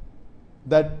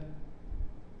that,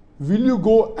 will you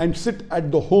go and sit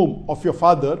at the home of your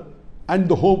father and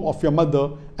the home of your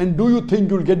mother, and do you think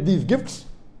you'll get these gifts?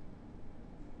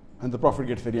 And the Prophet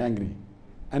gets very angry.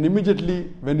 And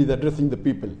immediately when he's addressing the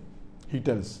people, he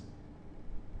tells,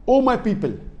 O my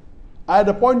people, I had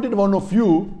appointed one of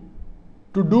you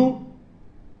to do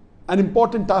an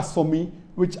important task for me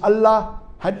which Allah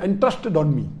had entrusted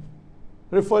on me,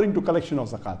 referring to collection of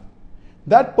zakat.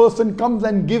 That person comes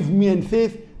and gives me and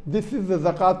says, this is the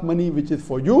zakat money which is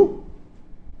for you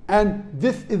and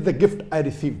this is the gift I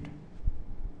received.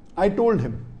 I told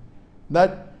him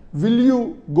that, will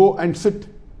you go and sit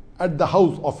at the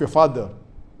house of your father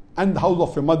and the house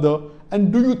of your mother,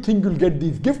 and do you think you'll get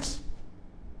these gifts?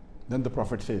 Then the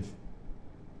Prophet says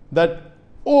that,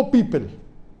 O people,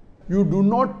 you do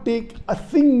not take a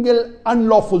single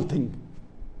unlawful thing.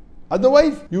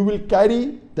 Otherwise, you will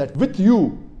carry that with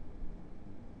you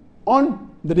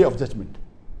on the day of judgment.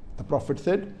 The Prophet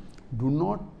said, do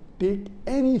not take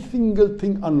any single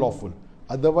thing unlawful.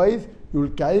 Otherwise, you will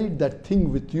carry that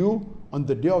thing with you on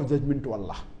the day of judgment to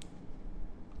Allah.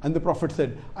 And the Prophet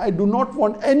said, I do not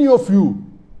want any of you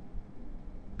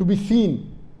to be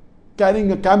seen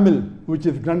carrying a camel which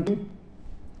is grunting,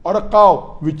 or a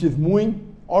cow which is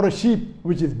mooing, or a sheep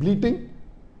which is bleating.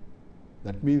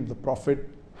 That means the Prophet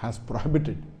has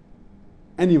prohibited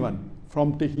anyone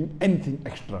from taking anything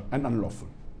extra and unlawful.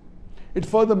 It's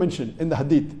further mentioned in the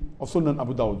hadith of Sunan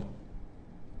Abu Dawud,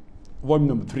 volume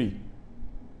number 3,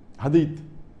 hadith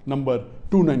number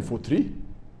 2943,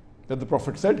 that the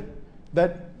Prophet said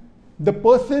that the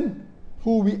person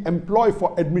who we employ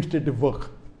for administrative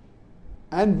work,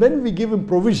 and when we give him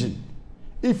provision,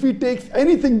 if he takes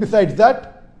anything besides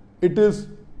that, it is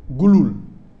gulul,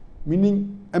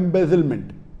 meaning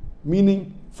embezzlement,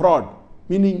 meaning fraud,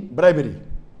 meaning bribery.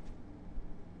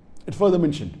 It's further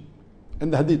mentioned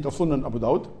in the hadith of Sunan Abu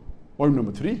Dawud, volume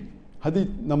number 3, hadith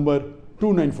number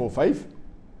 2945,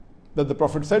 that the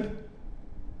Prophet said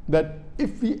that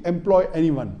if we employ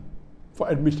anyone for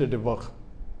administrative work,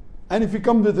 and if he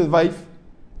comes with his wife,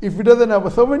 if he doesn't have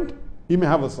a servant, he may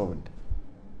have a servant.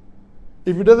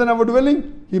 If he doesn't have a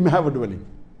dwelling, he may have a dwelling.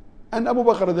 And Abu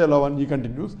Bakr radiallahu anh, he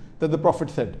continues that the Prophet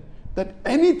said that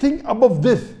anything above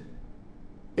this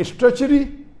is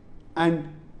treachery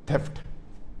and theft.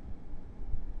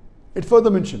 It's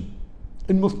further mentioned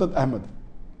in Musnad Ahmad,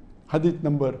 hadith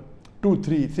number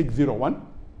 23601,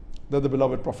 that the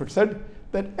beloved Prophet said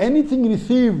that anything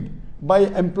received by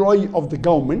an employee of the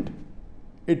government,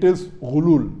 it is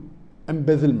ghulul,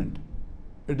 embezzlement,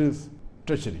 it is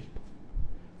treachery.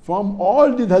 From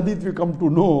all these hadith we come to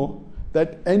know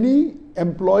that any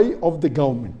employee of the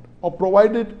government or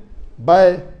provided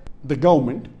by the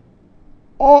government,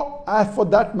 or as for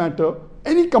that matter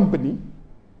any company,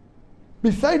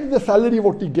 besides the salary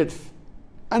what he gets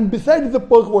and besides the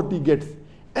perk what he gets,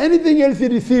 anything else he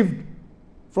received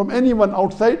from anyone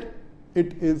outside,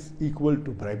 it is equal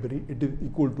to bribery, it is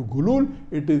equal to gulul,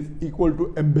 it is equal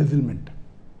to embezzlement.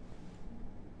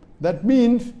 That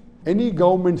means any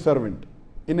government servant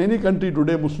in any country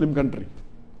today, Muslim country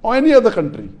or any other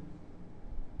country,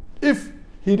 if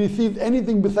he receives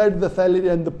anything besides the salary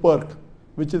and the perk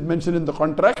which is mentioned in the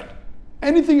contract,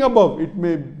 anything above, it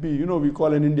may be, we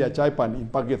call in India chai pani, in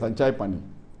Pakistan chai pani,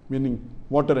 meaning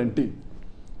water and tea.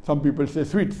 Some people say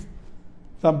sweets.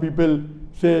 Some people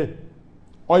say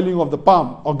oiling of the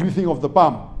palm or greasing of the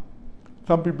palm.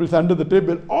 Some people say under the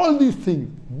table. All these things,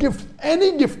 gifts,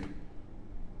 any gift,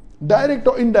 direct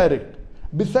or indirect,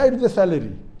 besides the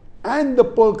salary and the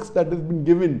perks that has been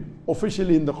given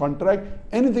officially in the contract,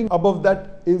 anything above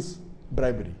that is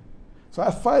bribery. So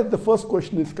as far as the first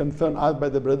question is concerned, asked by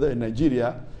the brother in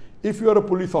Nigeria, if you are a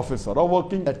police officer or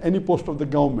working at any post of the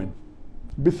government,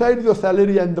 besides your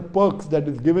salary and the perks that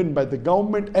is given by the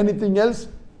government, anything else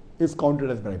is counted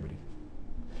as bribery.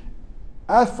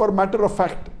 As for matter of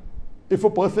fact, if a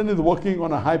person is working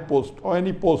on a high post or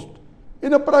any post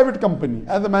in a private company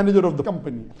as a manager of the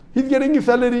company, he's getting his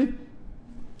salary,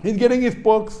 he's getting his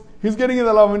perks, he's getting his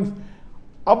allowance.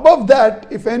 Above that,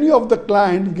 if any of the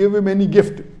clients give him any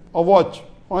gift, a watch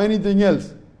or anything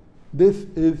else, this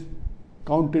is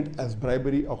counted as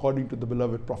bribery according to the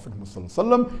beloved Prophet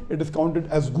Muhammad. It is counted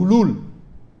as gulul,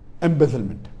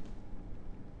 embezzlement.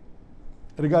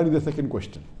 Regarding the second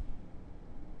question,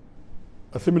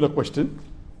 a similar question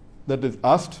that is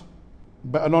asked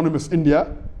by Anonymous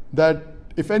India, that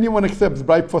if anyone accepts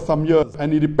bribe for some years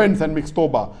and he repents and makes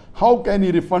tawbah, how can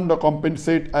he refund or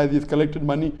compensate as he's collected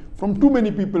money from too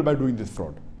many people by doing this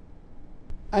fraud?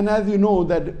 And as you know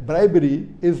that bribery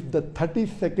is the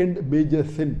 32nd major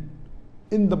sin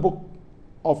in the book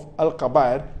of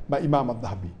Al-Kabair by Imam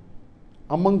al-Dhahabi.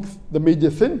 Amongst the major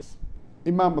sins,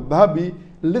 Imam al-Dhahabi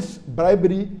lists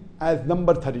bribery as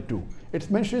number 32. It's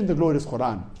mentioned in the glorious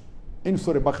Quran, in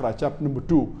Surah Baqarah, chapter number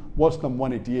 2, verse number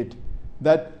 188,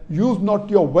 that use not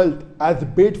your wealth as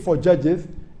bait for judges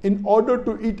in order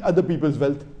to eat other people's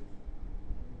wealth.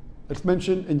 It's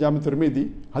mentioned in Jami'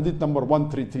 Tirmidhi, hadith number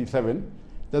 1337,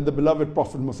 that the beloved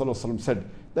Prophet Muhammad said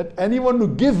that anyone who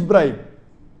gives bribe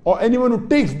or anyone who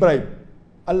takes bribe,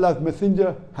 Allah's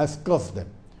messenger has cursed them.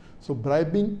 So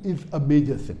bribing is a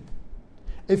major sin.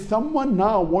 If someone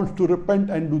now wants to repent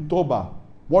and do tawbah,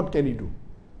 what can he do?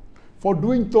 For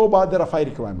doing tawbah, there are 5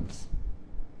 requirements.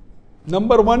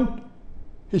 Number 1,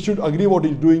 he should agree what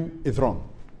he's doing is wrong.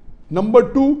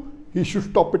 Number 2, he should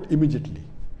stop it immediately.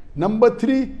 Number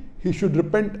 3, he should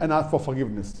repent and ask for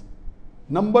forgiveness.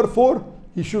 Number 4,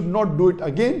 he should not do it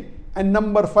again. And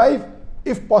number 5,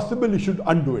 if possible, he should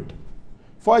undo it.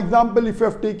 For example, if you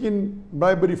have taken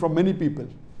bribery from many people,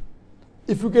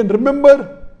 if you can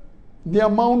remember the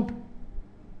amount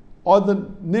or the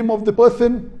name of the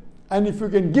person, and if you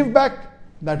can give back,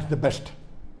 that's the best.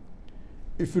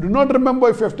 If you do not remember,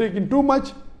 if you have taken too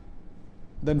much,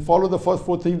 then follow the first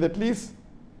 4 things at least,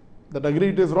 that agree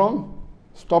it is wrong,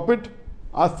 stop it,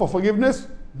 ask for forgiveness,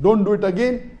 don't do it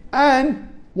again, and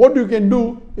what you can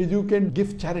do is you can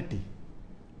give charity.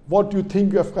 What you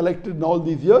think you have collected in all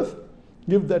these years,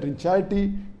 give that in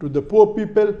charity to the poor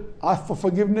people, ask for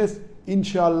forgiveness,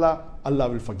 inshallah, Allah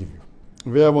will forgive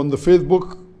you. We have on the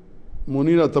Facebook,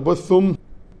 Munira Tabassum,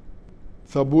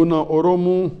 Sabuna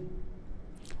Oromu,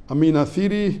 Amina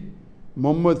Siri,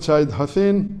 Muhammad Shahid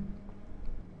Hussain,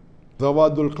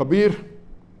 Zawadul Kabir,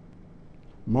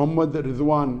 Muhammad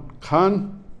Rizwan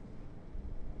Khan,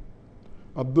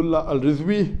 Abdullah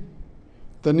Al-Rizvi,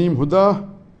 Taneem Huda,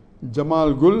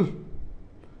 Jamal Gul,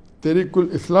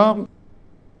 Tehreek Islam,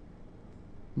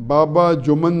 Baba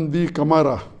Jomandi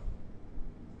Kamara,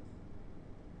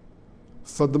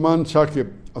 Sadman Shakib.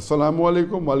 Assalamu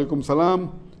alaikum, wa alaikum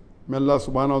salam. May Allah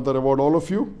subhanahu wa ta'ala reward all of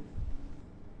you.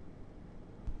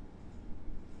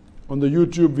 On the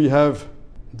YouTube we have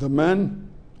The Man,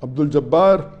 Abdul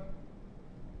Jabbar,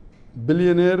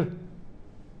 Billionaire,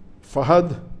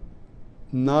 Fahad,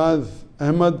 Naz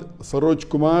Ahmad, Saroj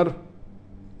Kumar,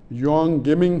 Yong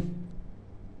Gaming,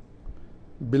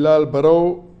 Bilal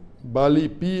Barao, Bali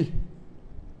P,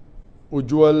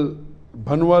 Ujwal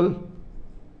Bhanwal.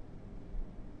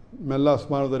 May Allah subhanahu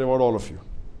wa ta'ala reward all of you.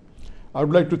 I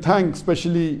would like to thank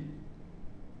especially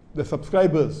the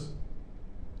subscribers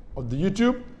of the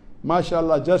YouTube.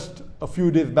 MashaAllah, just a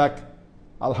few days back,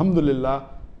 Alhamdulillah,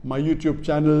 my YouTube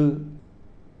channel,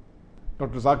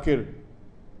 Dr. Zakir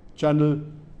channel,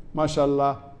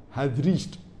 MashaAllah, has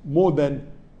reached more than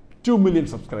 2 million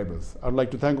subscribers. I would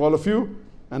like to thank all of you,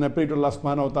 and I pray to Allah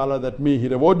subhanahu wa ta'ala that may He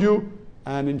reward you,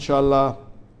 and inshallah,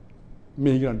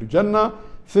 may He grant you Jannah.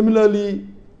 Similarly,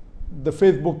 the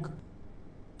Facebook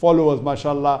followers,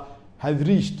 mashallah, has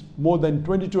reached more than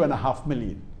 22.5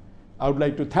 million. I would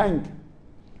like to thank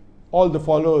all the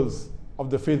followers of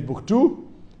the Facebook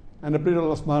too, and I pray to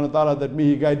Allah subhanahu wa ta'ala that may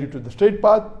He guide you to the straight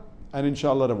path and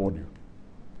inshallah reward you.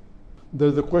 There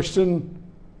is a question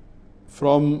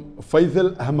from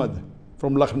Faisal Ahmad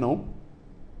from Lucknow.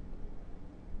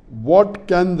 What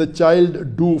can the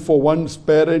child do for one's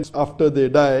parents after they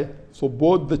die, so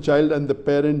both the child and the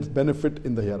parents benefit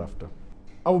in the hereafter?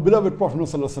 Our beloved Prophet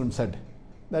ﷺ said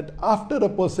that after a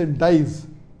person dies,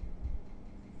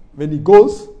 when he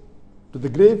goes to the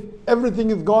grave,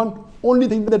 everything is gone. Only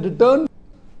thing that returns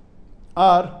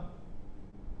are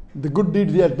the good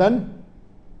deeds he has done,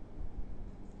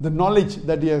 the knowledge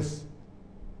that he has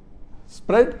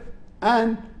spread,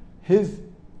 and his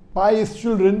pious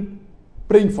children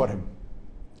praying for him.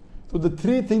 So the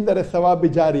 3 things that are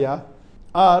sawab-e-jariyah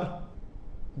are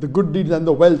the good deeds and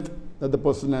the wealth that the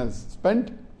person has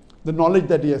spent, the knowledge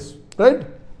that he has spread,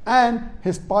 and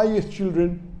his pious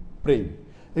children praying.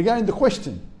 Regarding the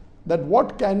question that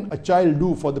what can a child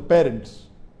do for the parents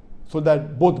so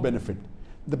that both benefit,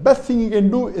 the best thing he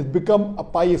can do is become a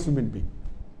pious human being.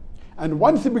 And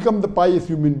once he becomes the pious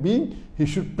human being, he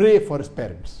should pray for his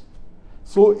parents.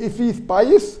 So if he is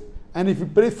pious and if he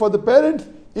prays for the parents,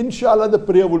 inshallah the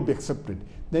prayer will be accepted.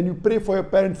 Then you pray for your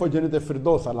parents for Jannat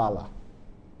al-Firdaus al-Ala.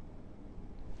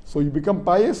 So you become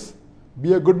pious,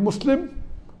 be a good Muslim,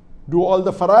 do all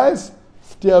the faraiz,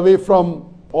 stay away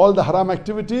from all the haram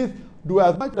activities, do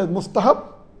as much as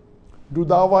mustahab, do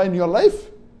dawah in your life,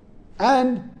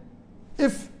 and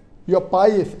if you're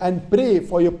pious and pray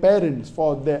for your parents,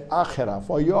 for their akhirah,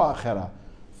 for your akhirah,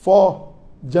 for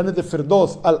Jannat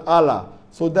al-Firdaus al-Ala,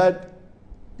 so that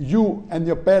you and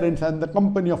your parents and the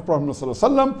company of Prophet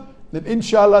ﷺ, then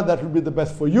inshallah that will be the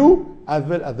best for you as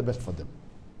well as the best for them.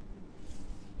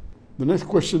 The next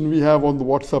question we have on the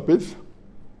WhatsApp is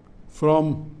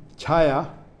from Chaya,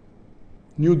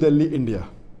 New Delhi, India.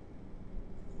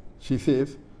 She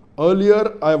says,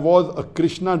 earlier I was a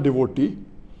Krishna devotee.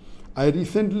 I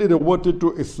recently reverted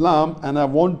to Islam and I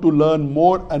want to learn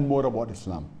more and more about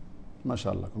Islam.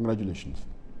 MashaAllah, congratulations.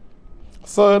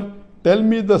 Sir, tell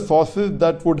me the sources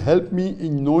that would help me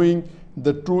in knowing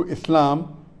the true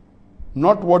Islam,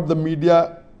 not what the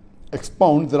media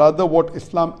expounds, rather what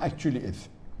Islam actually is.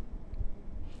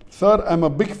 Sir, I'm a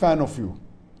big fan of you,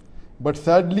 but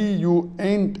sadly you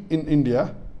ain't in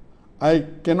India. I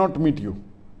cannot meet you.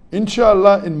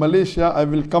 Inshallah, in Malaysia, I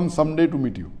will come someday to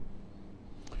meet you.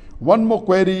 One more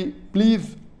query,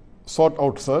 please sort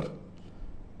out, sir.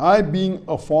 I, being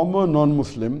a former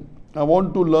non-Muslim, I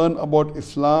want to learn about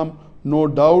Islam, no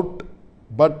doubt,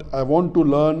 but I want to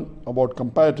learn about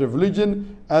comparative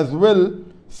religion as well,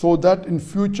 so that in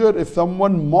future if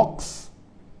someone mocks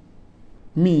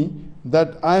me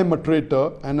that I am a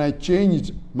traitor and I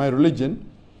changed my religion,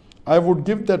 I would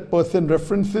give that person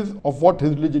references of what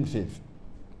his religion says.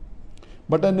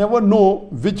 But I never know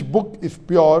which book is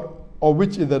pure or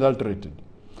which is adulterated.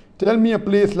 Tell me a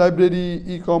place, library,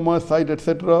 e-commerce site,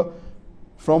 etc.,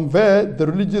 from where the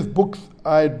religious books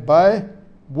I'd buy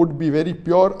would be very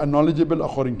pure and knowledgeable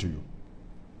according to you.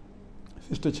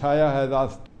 Sister Chaya has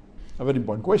asked a very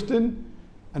important question,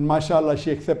 and mashallah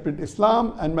she accepted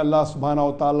Islam, and may Allah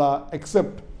subhanahu wa ta'ala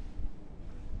accept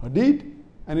her deed,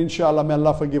 and inshallah may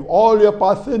Allah forgive all your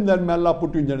past sins, and may Allah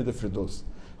put you in Jannat al-Firdaus.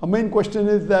 Her main question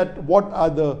is that what are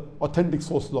the authentic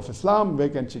sources of Islam, where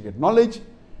can she get knowledge,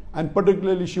 and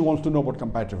particularly she wants to know about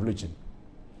comparative religion.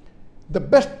 The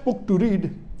best book to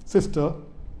read, sister,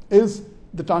 is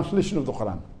the translation of the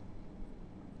Quran.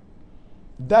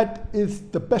 That is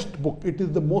the best book. It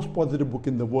is the most positive book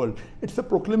in the world. It's a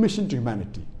proclamation to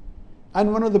humanity.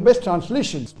 And one of the best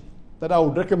translations that I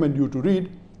would recommend you to read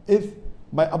is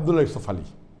by Abdullah Yusuf Ali.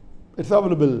 It's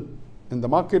available in the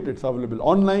market, it's available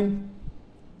online.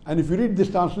 And if you read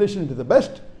this translation, it is the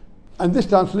best. And this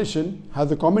translation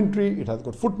has a commentary, it has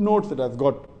got footnotes, it has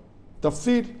got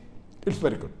tafsir. It's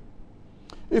very good.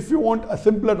 If you want a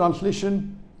simpler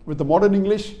translation with the modern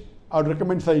English, I would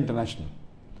recommend Sai International.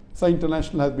 Sai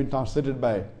International has been translated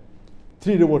by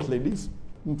 3 divorced ladies.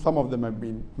 Some of them have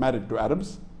been married to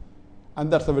Arabs.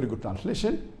 And that's a very good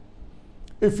translation.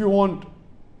 If you want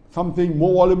something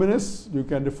more voluminous, you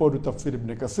can refer to Tafsir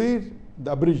Ibn Kasir,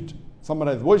 the abridged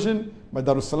summarized version by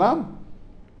Darus Salam.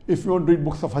 If you want to read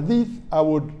books of Hadith, I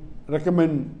would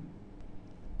recommend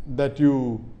that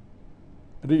you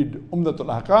read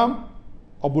Umdatul Ahkam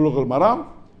or Bulugh al-Maram,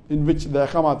 in which the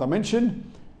Ahkamat are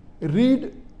mentioned.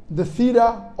 Read the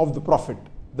Seerah of the Prophet,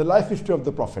 the life history of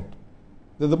the Prophet.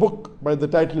 There's a book by the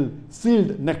title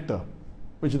Sealed Nectar,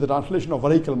 which is the translation of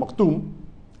Waraiq al-Maktoum,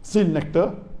 Sealed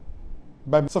Nectar,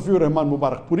 by Safiur Rahman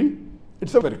Mubarak Puri.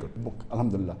 It's a very good book,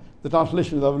 alhamdulillah. The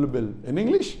translation is available in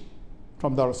English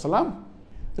from Darus Salam.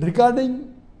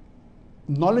 Regarding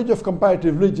knowledge of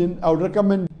comparative religion, I would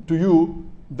recommend to you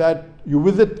that you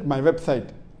visit my website,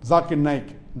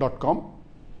 zakirnaik.com.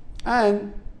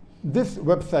 And this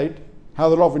website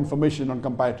has a lot of information on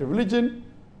comparative religion.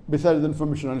 Besides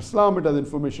information on Islam, it has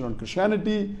information on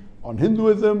Christianity, on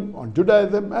Hinduism, on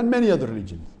Judaism, and many other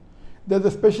religions. There's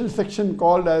a special section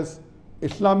called as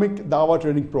Islamic Dawah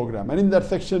Training Program. And in that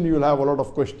section, you will have a lot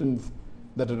of questions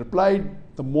that are replied.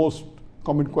 The most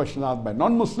common question asked by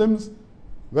non-Muslims.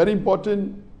 Very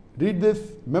important. Read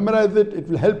this, memorize it. It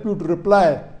will help you to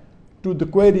reply to the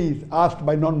queries asked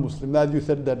by non-Muslims. As you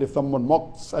said, that if someone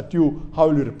mocks at you, how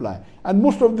will you reply? And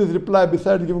most of these reply,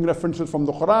 besides giving references from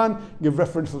the Quran, give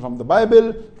references from the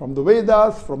Bible, from the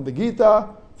Vedas, from the Gita,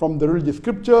 from the religious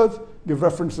scriptures, give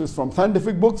references from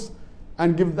scientific books,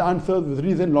 and give the answers with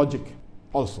reason, logic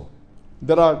also.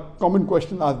 There are common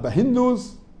questions asked by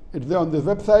Hindus, It's there on this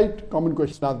website. Common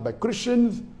questions asked by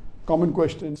Christians, common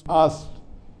questions asked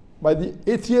by the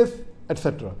atheists,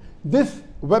 etc. This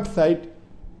website,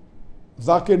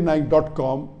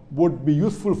 zakirnaik.com, would be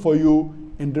useful for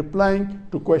you in replying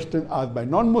to questions asked by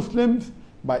non-Muslims,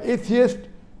 by atheists,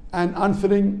 and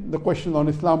answering the question on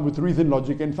Islam with reason,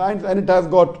 logic, and science. And it has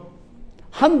got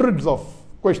hundreds of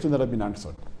questions that have been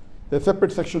answered. There's a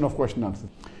separate section of question answers.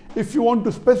 If you want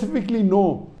to specifically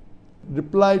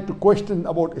reply to questions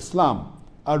about Islam,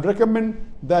 I would recommend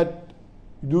that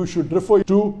you should refer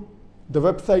to the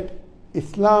website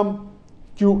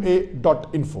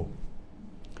islamqa.info.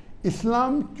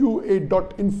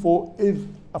 Islamqa.info is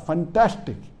a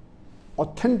fantastic,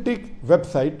 authentic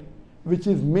website which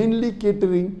is mainly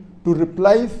catering to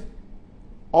replies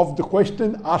of the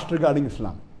questions asked regarding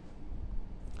Islam.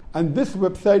 And this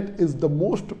website is the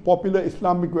most popular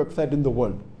Islamic website in the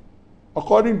world.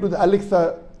 According to the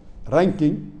Alexa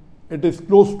ranking, it is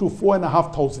close to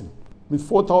 4,500, means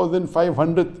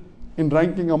 4,500 in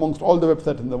ranking amongst all the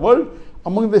websites in the world.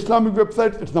 Among the Islamic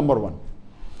websites, it's number 1.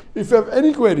 If you have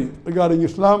any query regarding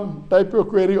Islam, type your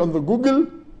query on the Google,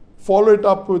 follow it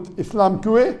up with Islam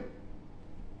QA,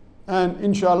 and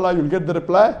inshallah you'll get the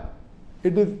reply.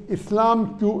 It is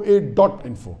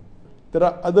islamqa.info. There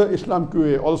are other Islam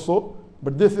QA also,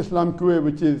 but this Islam QA,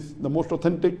 which is the most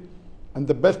authentic and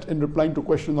the best in replying to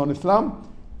questions on Islam,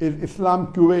 is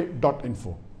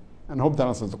islamqa.info. And I hope that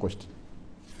answers the question.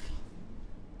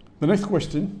 The next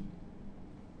question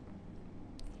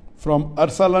from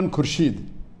Arsalan Khurshid,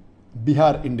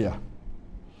 Bihar, India.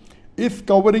 Is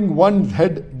covering one's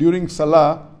head during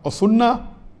Salah a sunnah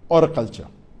or a culture?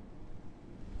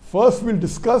 First we'll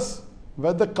discuss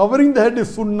whether covering the head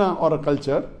is sunnah or a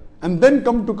culture, and then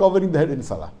come to covering the head in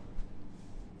Salah.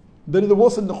 There is a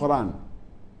verse in the Quran,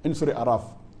 in Surah Araf,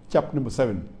 chapter number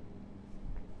 7,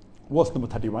 verse number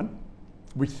 31,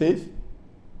 which says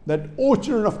that, O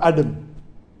children of Adam,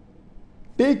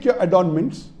 take your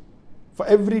adornments for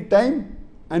every time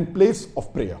and place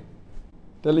of prayer.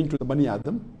 Telling to the Bani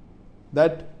Adam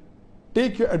that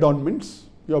take your adornments,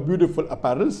 your beautiful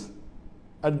apparels,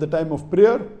 at the time of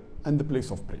prayer and the place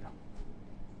of prayer.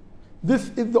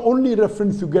 This is the only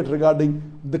reference you get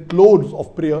regarding the clothes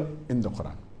of prayer in the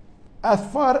Quran.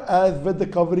 As far as whether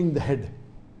covering the head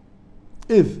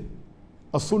is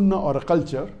a sunnah or a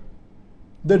culture,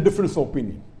 there is difference of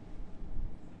opinion.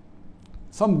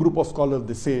 Some group of scholars,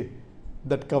 they say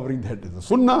that covering the head is a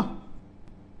sunnah.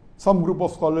 Some group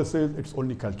of scholars say it's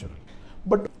only cultural.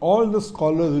 But all the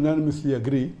scholars unanimously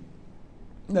agree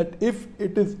that if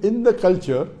it is in the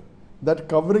culture that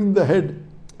covering the head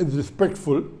is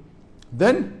respectful,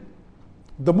 then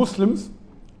the Muslims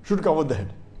should cover the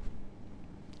head.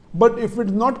 But if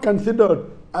it's not considered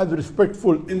as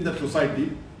respectful in that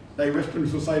society, like Western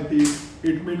society,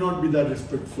 it may not be that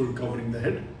respectful covering the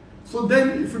head. So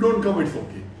then if you don't cover, it's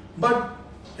okay. But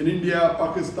in India,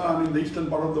 Pakistan, in the eastern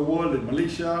part of the world, in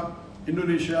Malaysia,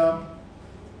 Indonesia,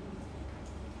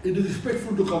 it is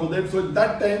respectful to cover the head. So at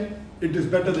that time, it is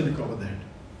better that you cover the head.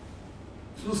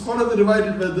 So the scholars are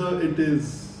divided whether it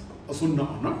is a sunnah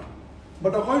or not.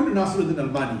 But according to Nasiruddin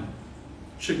Albani,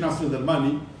 Sheikh Nasiruddin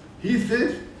Albani, he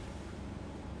says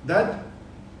that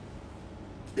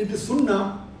it is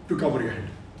sunnah to cover your head.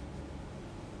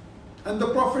 And the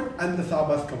Prophet and the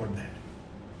Sahabas covered the head.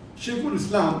 Shaykhul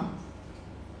Islam,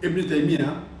 Ibn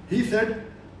Taymiyyah, he said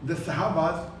the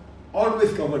Sahabas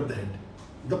always covered the head.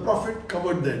 The Prophet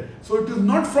covered the head. So it is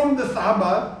not from the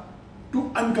Sahaba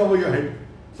to uncover your head.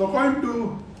 So according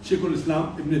to Shaykhul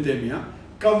Islam, Ibn Taymiyyah,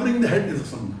 covering the head is a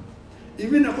sunnah.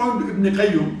 Even according to Ibn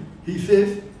Qayyum, he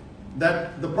says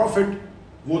that the Prophet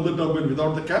wore the turban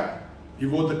without the cap, he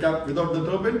wore the cap without the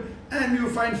turban, and you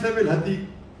find several hadith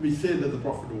which say that the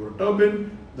Prophet wore a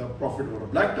turban, the Prophet wore a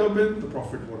black turban, the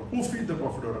Prophet wore a kufi, the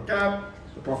Prophet wore a cap,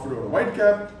 the Prophet wore a white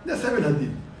cap. There are several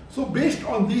hadith. So based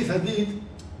on these hadith,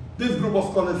 this group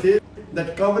of scholars say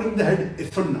that covering the head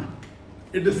is sunnah.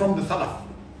 It is from the Salaf.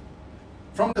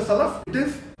 From the Salaf, it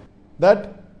is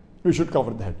that we should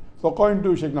cover the head. So according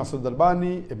to Sheikh Nasruddin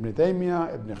Albani, Ibn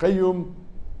Taymiyyah, Ibn Qayyum,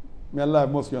 may Allah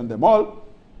have mercy on them all,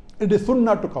 it is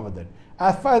sunnah to cover that.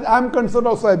 As far as I am concerned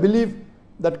also, I believe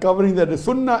that covering that is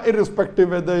sunnah, irrespective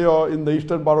whether you're in the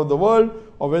eastern part of the world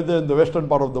or whether in the western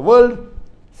part of the world.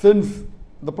 Since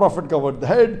the Prophet covered the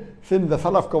head, since the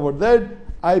Salaf covered the head,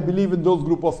 I believe in those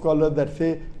group of scholars that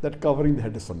say that covering the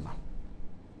head is sunnah.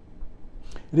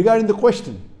 Regarding the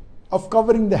question of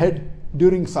covering the head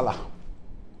during Salah,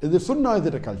 is it sunnah or is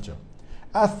it a culture?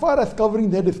 As far as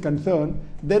covering the head is concerned,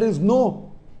 there is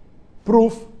no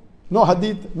proof, no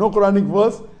hadith, no Quranic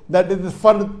verse that it is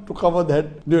fard to cover the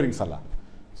head during Salah.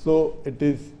 So it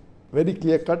is very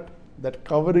clear cut that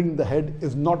covering the head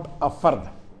is not a fard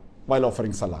while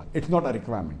offering salah. It's not a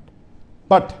requirement.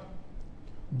 But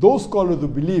those scholars who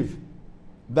believe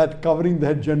that covering the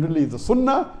head generally is a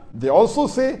sunnah, they also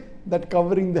say that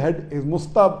covering the head is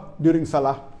mustab during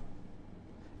salah.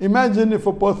 Imagine if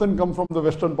a person comes from the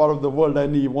western part of the world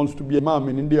and he wants to be imam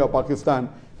in India or Pakistan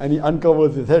and he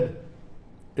uncovers his head.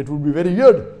 It would be very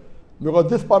weird, because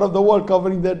this part of the world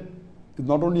covering the head is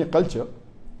not only a culture,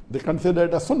 they consider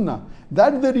it a sunnah.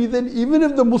 That's the reason even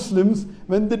if the Muslims,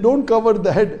 when they don't cover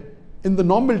the head in the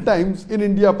normal times in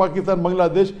India, Pakistan,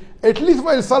 Bangladesh, at least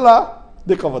while salah,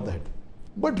 they cover the head.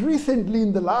 But recently,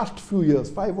 in the last few years,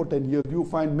 5 or 10 years, you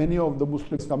find many of the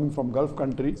Muslims coming from Gulf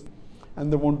countries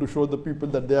and they want to show the people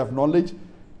that they have knowledge,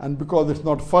 and because it's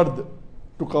not fard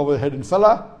to cover head in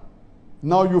salah,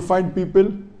 now you find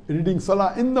people reading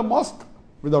salah in the mosque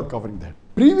without covering the head.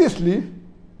 Previously,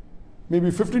 maybe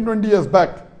 15-20 years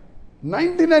back,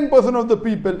 99% of the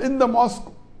people in the mosque,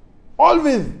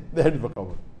 always the heads were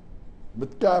covered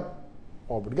with cap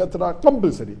or with gatra,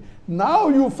 compulsory. Now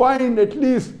you find at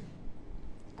least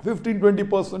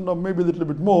 15-20% or maybe a little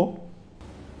bit more,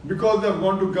 because they have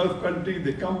gone to Gulf country,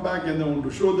 they come back and they want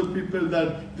to show the people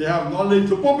that they have knowledge,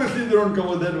 so purposely they don't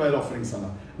cover that while offering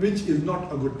salah, which is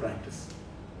not a good practice.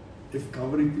 If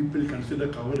covering, people consider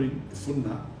covering a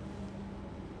sunnah,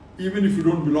 even if you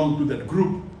don't belong to that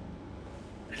group,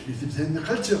 at least it's in the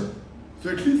culture. So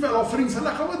at least while offering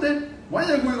salah, cover that. Why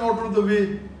are you going out of the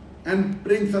way and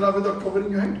praying salah without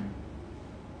covering your head?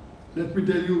 Let me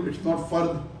tell you, it's not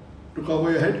fard to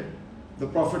cover your head. The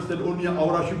Prophet said only your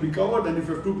aura should be covered, and if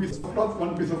you have 2 pieces of cloth,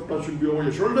 1 piece of cloth should be over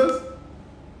your shoulders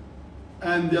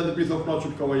and the other piece of cloth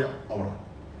should cover your aura.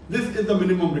 This is the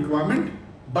minimum requirement,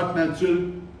 but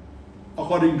natural,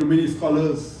 according to many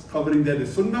scholars, covering that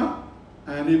is sunnah,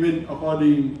 and even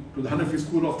according to the Hanafi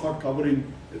school of thought,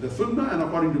 covering is a sunnah, and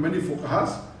according to many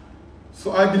fuqahas.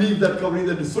 So I believe that covering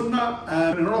that is sunnah,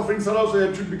 and in offering salah, so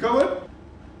it should be covered,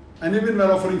 and even when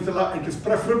offering salah, it is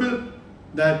preferable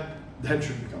that the head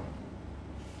should be covered.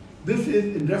 This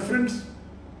is in reference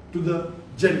to the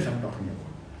gents I'm talking about.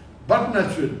 But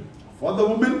natural, for the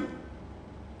woman,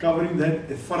 covering the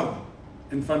head is fard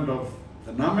in front of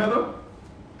the namera,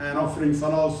 and offering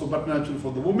salah also, but natural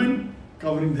for the woman,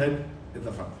 covering the head is a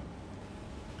fard.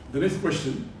 The next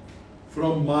question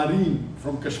from Mareen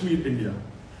from Kashmir, India.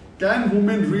 Can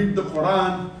women read the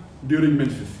Quran during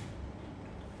menses?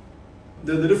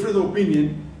 There's a difference of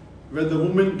opinion whether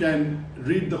women can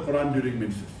read the Quran during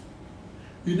menses.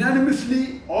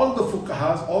 Unanimously, all the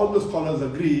fuqahas, all the scholars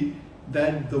agree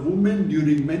that the woman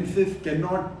during menses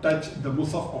cannot touch the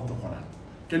mushaf of the Quran,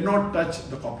 cannot touch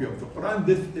the copy of the Quran.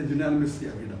 This is unanimously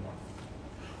agreed upon.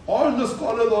 All the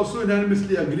scholars also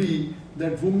unanimously agree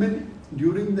that women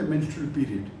during the menstrual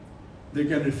period, they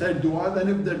can recite dua, and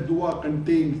if that dua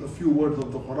contains a few words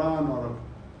of the Quran or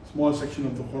a small section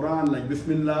of the Quran like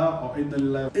Bismillah or Inna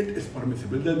Lillahi, it is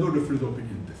permissible. There is no difference of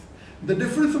opinion in this. The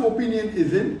difference of opinion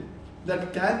is in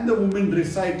that can the woman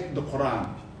recite the Quran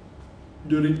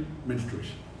during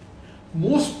menstruation.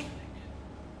 Most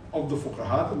of the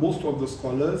fuqaha, most of the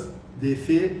scholars, they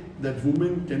say that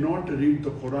women cannot read the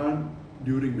Quran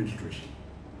during menstruation.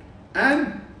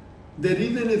 And the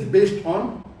reason is based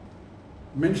on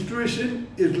menstruation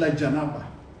is like janaba,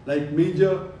 like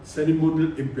major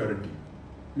ceremonial impurity.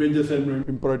 Major ceremonial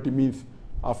impurity means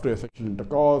after a sexual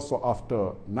intercourse or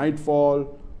after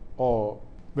nightfall or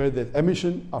where there's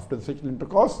emission after the sexual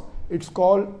intercourse, it's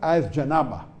called as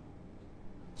janaba.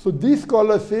 So these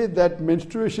scholars say that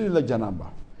menstruation is like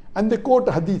janaba. And they quote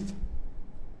a hadith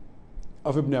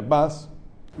of Ibn Abbas,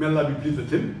 may Allah be pleased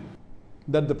with him,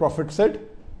 that the Prophet said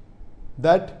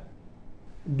that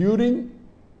during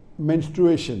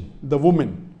menstruation, the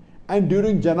woman, and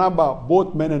during janaba,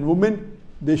 both men and women,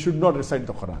 they should not recite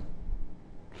the Quran.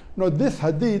 Now this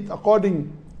hadith,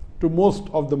 according to most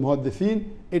of the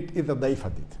muhaddithin, it is a daif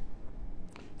hadith.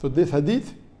 So this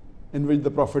hadith, in which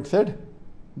the Prophet said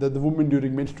that the woman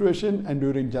during menstruation and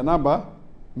during janaba,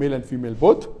 male and female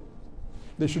both,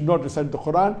 they should not recite the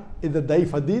Quran, is a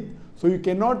daif hadith. So you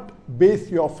cannot base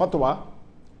your fatwa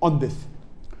on this.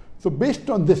 So based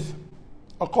on this,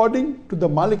 according to the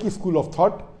Maliki school of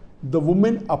thought, the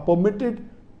women are permitted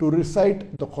to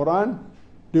recite the Quran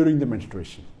during the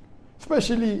menstruation,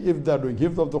 especially if they are doing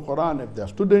hifz of the Quran, if they are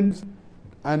students.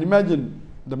 And imagine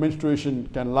the menstruation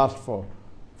can last for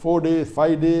 4 days,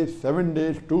 5 days, 7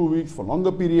 days, 2 weeks, for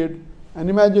longer period. And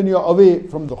imagine you are away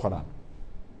from the Quran.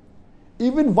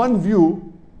 Even one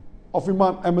view of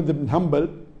Imam Ahmad ibn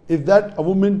Hanbal is that a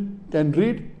woman can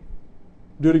read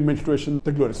during menstruation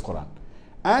the glorious Quran.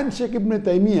 And Sheikh Ibn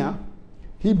Taymiyyah,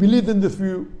 he believes in this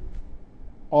view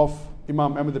of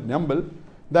Imam Ahmad ibn Hanbal,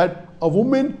 that a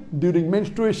woman during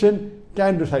menstruation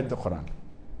can recite the Quran.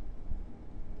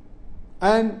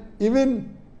 And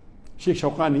even Sheikh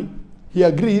Shawkani, he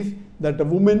agrees that a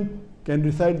woman can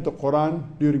recite the Quran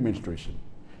during menstruation.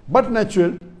 But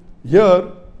natural,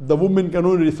 here the woman can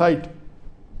only recite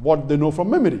what they know from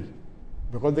memory,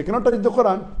 because they cannot touch the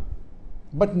Quran.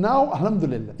 But now,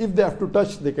 alhamdulillah, if they have to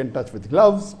touch, they can touch with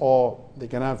gloves, or they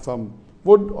can have some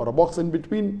wood or a box in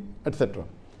between, etc.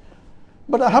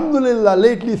 But alhamdulillah,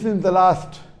 lately, since the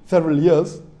last several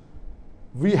years,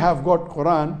 we have got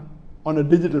Quran on a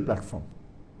digital platform.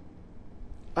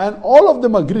 And all of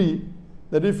them agree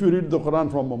that if you read the Quran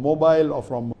from a mobile or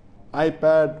from an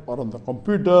iPad or on the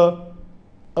computer,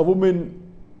 a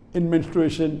woman in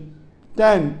menstruation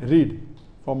can read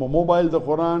from a mobile the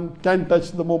Quran, can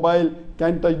touch the mobile,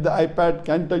 can touch the iPad,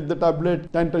 can touch the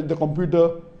tablet, can touch the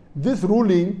computer. This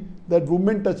ruling that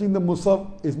women touching the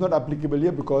Musaf is not applicable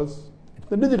here because it's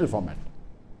the digital format.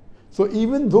 So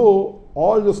even though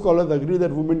all the scholars agree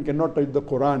that women cannot touch the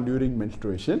Quran during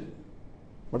menstruation,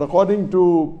 but according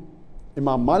to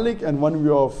Imam Malik and one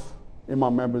view of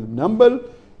Imam Ahmad ibn Hanbal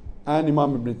and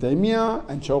Imam Ibn Taymiyyah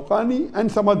and Shawkani and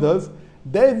some others,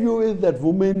 their view is that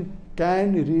women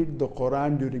can read the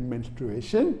Quran during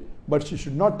menstruation, but she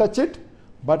should not touch it.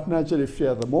 But naturally, if she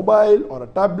has a mobile or a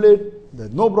tablet,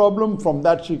 there's no problem. From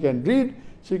that she can read,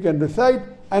 she can recite.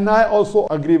 And I also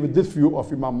agree with this view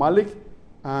of Imam Malik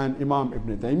and Imam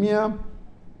Ibn Taymiyyah,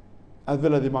 as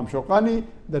well as Imam Shawkani,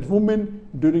 that women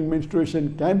during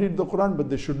menstruation can read the Quran, but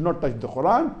they should not touch the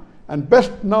Quran. And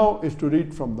best now is to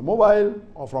read from the mobile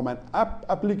or from an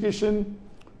application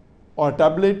or a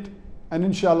tablet, and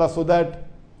inshallah, so that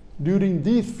during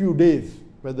these few days,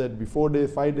 whether it be 4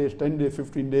 days, 5 days, 10 days,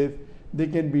 15 days, they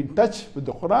can be in touch with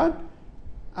the Quran.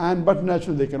 And but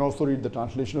naturally, they can also read the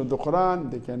translation of the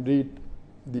Quran, they can read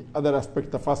the other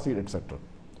aspects, the tafsir, etc.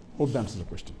 Hope that answers the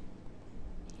question.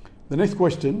 The next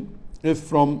question is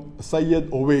from Sayyid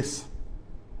Owais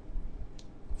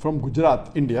from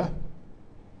Gujarat, India.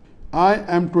 I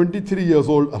am 23 years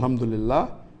old,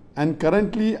 alhamdulillah, and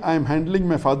currently I am handling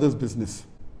my father's business.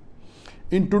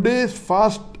 In today's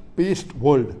fast-paced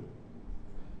world,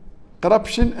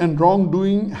 corruption and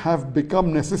wrongdoing have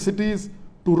become necessities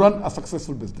to run a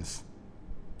successful business.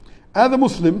 As a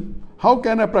Muslim, how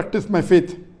can I practice my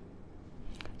faith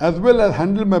as well as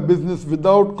handle my business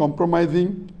without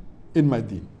compromising in my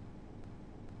deen?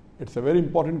 It's a very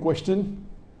important question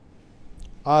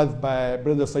asked by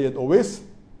Brother Sayyid Owais.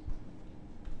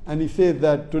 And he says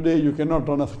that today you cannot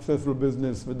run a successful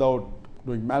business without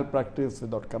doing malpractice,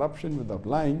 without corruption, without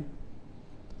lying.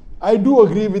 I do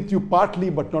agree with you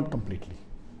partly, but not completely.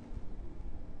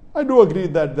 I do agree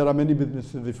that there are many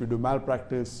businesses, if you do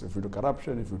malpractice, if you do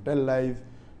corruption, if you tell lies,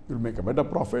 you'll make a better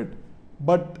profit.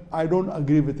 But I don't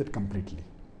agree with it completely.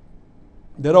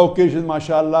 There are occasions,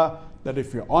 mashallah, that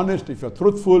if you're honest, if you're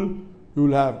truthful, you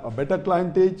will have a better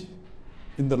clientage.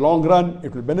 In the long run,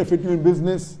 it will benefit you in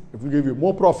business, it will give you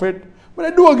more profit. But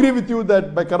I do agree with you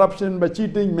that by corruption, by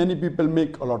cheating, many people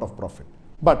make a lot of profit.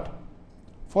 But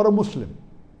for a Muslim,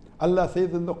 Allah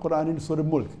says in the Quran in Surah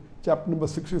Mulk, chapter number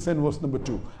 67, verse number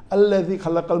 2, Allazi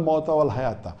khalaqal mawta wal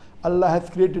hayata. Allah has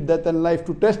created death and life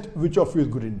to test which of you is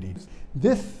good indeed.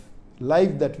 This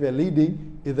life that we are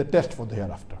leading is a test for the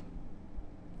hereafter.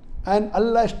 And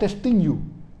Allah is testing you.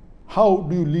 How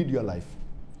do you lead your life?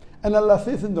 And Allah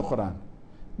says in the Quran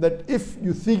that if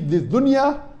you seek this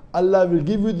dunya, Allah will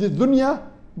give you this dunya,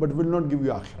 but will not give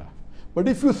you akhirah. But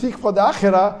if you seek for the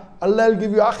akhirah, Allah will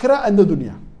give you akhirah and the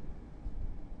dunya.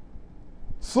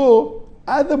 So,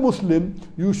 as a Muslim,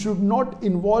 you should not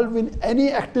involve in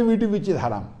any activity which is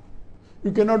haram.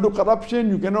 You cannot do corruption,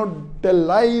 you cannot tell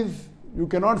lies, you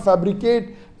cannot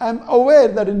fabricate. I'm aware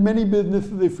that in many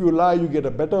businesses, if you lie, you get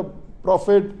a better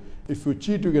profit. If you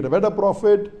cheat, you get a better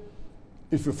profit.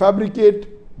 If you fabricate.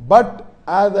 But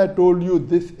as I told you,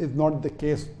 this is not the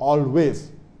case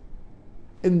always.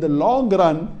 In the long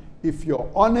run, if you're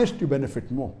honest, you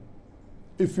benefit more.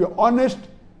 If you're honest,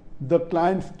 the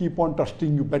clients keep on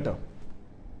trusting you better,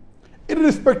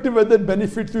 irrespective whether it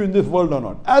benefits you in this world or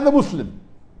not. As a Muslim,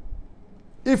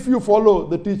 if you follow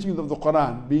the teachings of the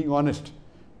Quran, being honest,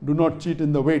 do not cheat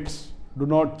in the weights, do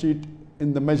not cheat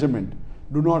in the measurement,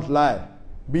 do not lie,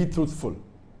 be truthful.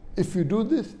 If you do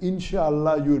this,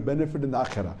 inshallah, you will benefit in the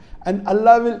akhirah. And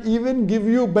Allah will even give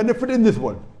you benefit in this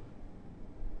world.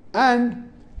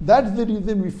 And that's the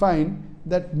reason we find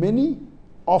that many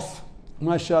of,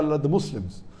 mashallah, the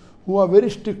Muslims who are very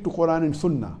strict to Quran and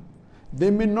Sunnah, they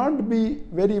may not be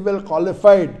very well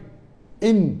qualified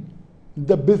in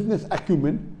the business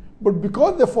acumen, but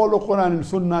because they follow Quran and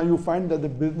Sunnah, you find that the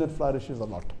business flourishes a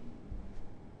lot.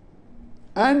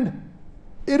 And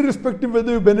irrespective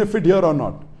whether you benefit here or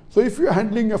not. So if you're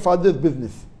handling your father's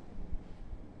business,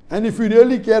 and if you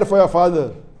really care for your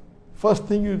father, first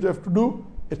thing you have to do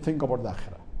is think about the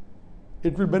akhirah.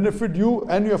 It will benefit you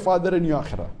and your father and your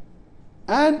akhirah.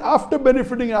 And after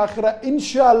benefiting akhirah,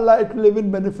 inshallah, it will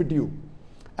even benefit you.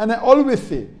 And I always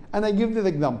say, and I give these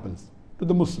examples to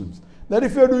the Muslims, that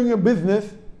if you are doing a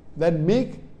business, then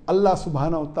make Allah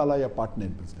subhanahu wa ta'ala your partner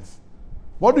in business.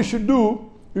 What you should do,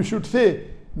 you should say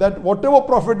that whatever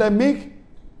profit I make,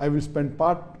 I will spend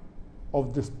part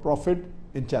of this profit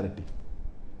in charity.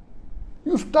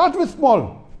 You start with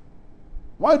small.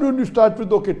 Why don't you start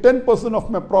with, okay, 10% of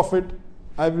my profit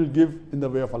I will give in the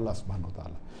way of Allah subhanahu wa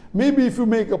ta'ala. Maybe if you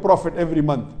make a profit every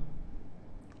month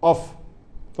of,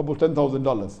 suppose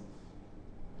 $10,000.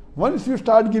 Once you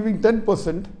start giving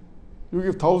 10%, you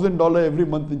give $1,000 every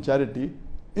month in charity,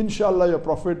 inshallah your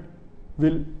profit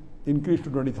will increase to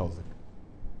 20,000.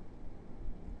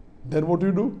 Then what do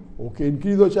you do? Okay,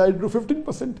 increase your charity to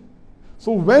 15%.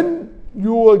 So when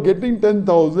you were getting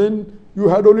 10,000, you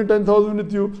had only 10,000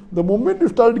 with you. The moment you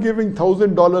start giving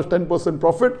 $1,000, 10%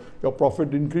 profit, your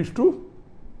profit increased to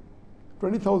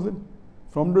 20,000.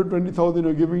 From the 20,000,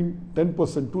 you're giving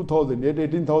 10%, 2,000, yet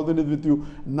 18,000 is with you.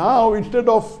 Now, instead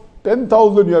of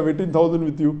 10,000, you have 18,000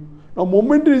 with you. Now,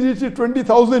 moment you reach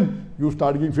 20,000, you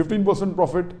start giving 15%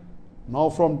 profit. Now,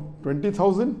 from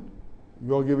 20,000,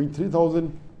 you are giving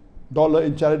 $3,000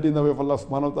 in charity in the way of Allah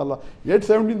subhanahu wa ta'ala. Yet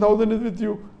 17,000 is with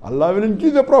you. Allah will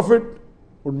increase the profit,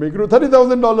 would make it to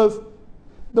 $30,000.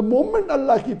 The moment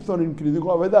Allah keeps on increasing,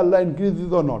 or whether Allah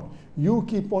increases or not, you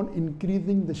keep on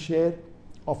increasing the share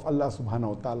of Allah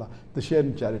subhanahu wa ta'ala, the share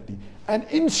in charity. And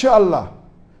inshallah,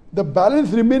 the balance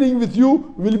remaining with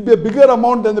you will be a bigger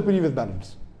amount than the previous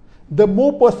balance. The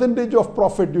more percentage of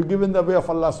profit you give in the way of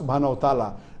Allah subhanahu wa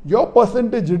ta'ala, your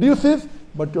percentage reduces,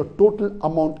 but your total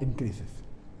amount increases.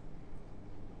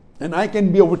 And I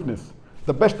can be a witness.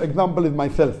 The best example is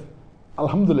myself.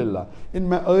 Alhamdulillah, in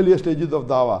my earlier stages of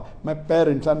dawah, my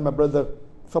parents and my brother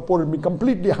supported me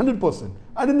completely, 100%.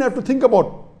 I didn't have to think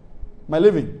about my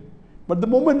living. But the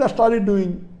moment I started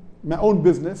doing my own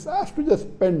business, I have to just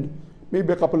spend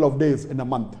maybe a couple of days in a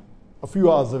month, a few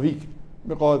hours a week,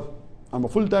 because I'm a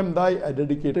full-time da'i. I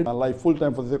dedicated my life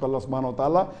full-time for the sake of Allah subhanahu wa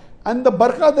ta'ala. And the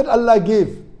barakah that Allah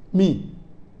gave me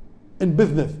in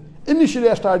business, initially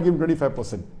I started giving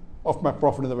 25% of my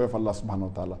profit in the way of Allah subhanahu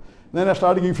wa ta'ala. Then I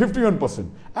started giving 51%.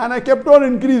 And I kept on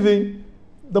increasing.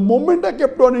 The moment I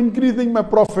kept on increasing my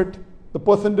profit, the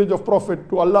percentage of profit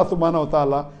to Allah subhanahu wa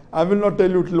ta'ala, I will not tell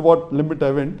you till what limit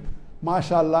I went.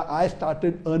 MashaAllah, I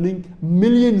started earning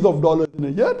millions of dollars in a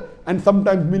year and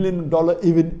sometimes millions of dollars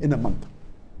even in a month.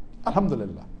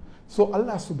 Alhamdulillah. So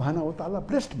Allah subhanahu wa ta'ala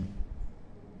blessed me.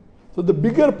 So the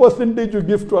bigger percentage you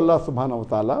give to Allah subhanahu wa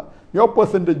ta'ala, your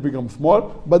percentage becomes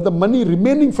small, but the money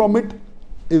remaining from it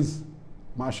is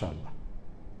MashaAllah.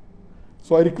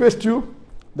 So I request you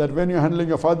that when you're handling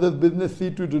your father's business, see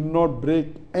to do not break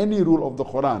any rule of the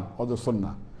Quran or the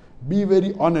Sunnah. Be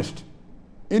very honest.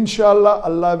 Inshallah,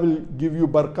 Allah will give you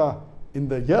barakah in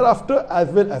the hereafter as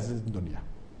well as in dunya.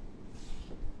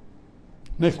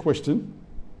 Next question.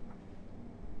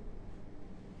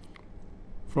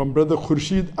 From Brother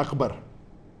Khurshid Akbar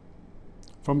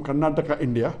from Karnataka,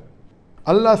 India.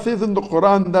 Allah says in the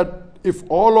Quran that if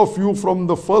all of you from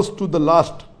the first to the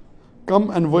last come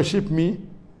and worship me,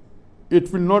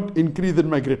 it will not increase in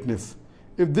my greatness.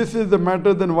 If this is the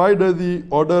matter, then why does he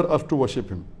order us to worship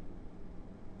him?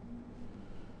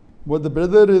 What the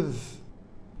brother is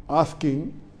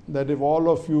asking, that if all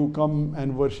of you come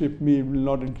and worship me, it will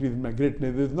not increase in my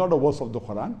greatness, is not a verse of the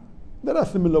Quran. There are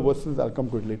similar verses, I'll come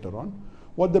to it later on.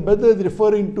 What the brother is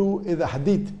referring to is a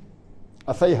hadith,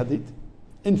 a Sahih hadith,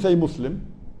 in Sahih Muslim,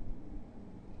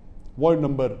 word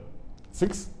number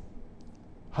 6,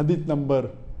 hadith number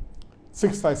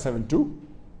 6572,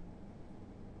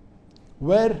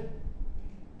 where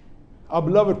our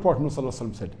beloved Prophet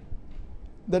ﷺ said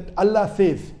that Allah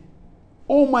says,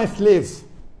 O my slaves,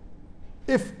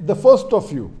 if the first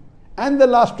of you and the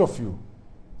last of you,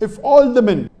 if all the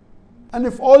men and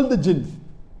if all the jinns,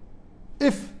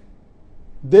 if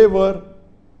they were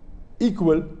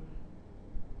equal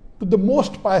to the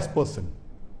most pious person,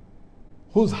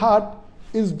 whose heart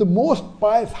is the most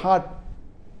pious heart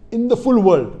in the full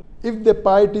world, if their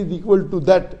piety is equal to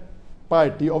that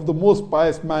piety of the most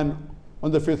pious man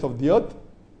on the face of the earth,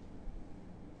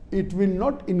 it will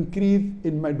not increase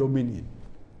in my dominion.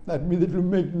 That means it will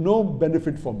make no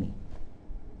benefit for me.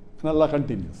 And Allah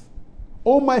continues,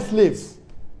 O my slaves,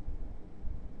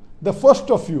 the first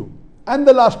of you and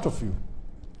the last of you,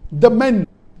 the men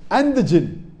and the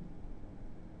jinn,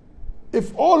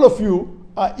 if all of you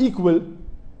are equal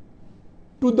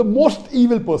to the most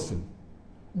evil person,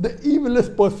 the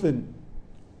evilest person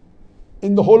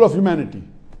in the whole of humanity.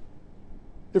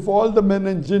 If all the men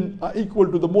and jinn are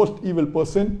equal to the most evil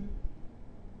person,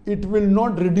 it will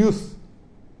not reduce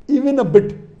even a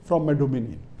bit from my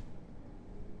dominion.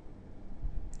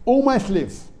 O my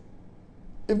slaves,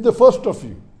 if the first of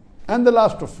you and the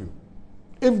last of you,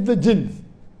 if the jinns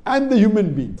and the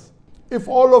human beings, if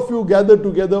all of you gather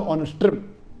together on a strip,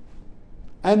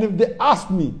 and if they ask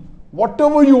me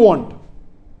whatever you want,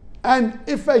 and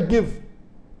if I give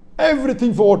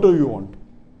everything for whatever you want,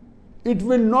 it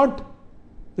will not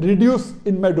reduce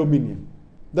in my dominion.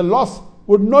 The loss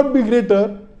would not be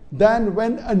greater than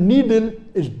when a needle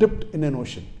is dipped in an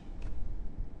ocean.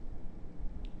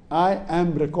 I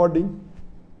am recording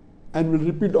and will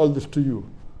repeat all this to you,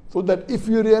 so that if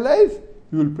you realize,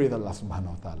 you will praise Allah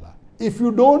subhanahu wa ta'ala. If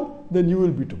you don't, then you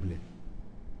will be to blame.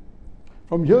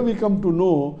 From here we come to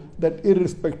know that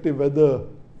irrespective whether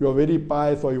you are very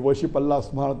pious or you worship Allah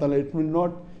subhanahu wa ta'ala, it will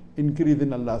not increase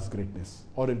in Allah's greatness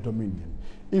or in dominion.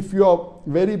 If you are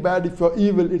very bad, if you are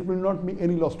evil, it will not make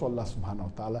any loss to Allah subhanahu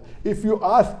wa ta'ala. If you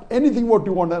ask anything what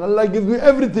you want and Allah gives you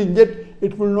everything, yet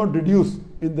it will not reduce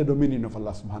in the dominion of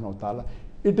Allah subhanahu wa ta'ala.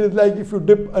 It is like if you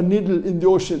dip a needle in the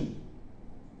ocean,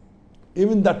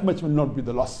 even that much will not be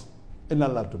the loss in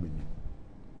Allah's dominion.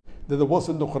 There's a verse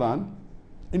in the Quran,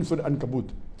 in Surah Ankabut,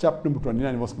 chapter number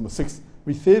 29, verse number 6,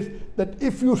 which says that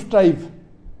if you strive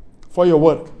for your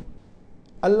work,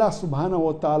 Allah subhanahu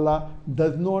wa ta'ala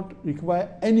does not require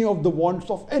any of the wants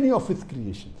of any of His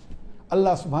creations.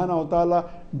 Allah subhanahu wa ta'ala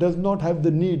does not have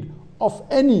the need of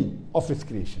any of His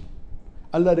creation.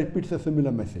 Allah repeats a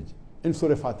similar message in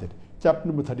Surah Fatir, chapter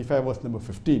number 35, verse number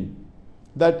 15,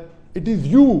 that it is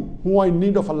you who are in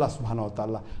need of Allah subhanahu wa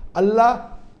ta'ala.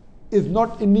 Allah is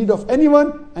not in need of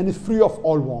anyone and is free of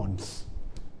all wants.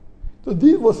 So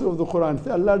these verses of the Quran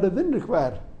say Allah doesn't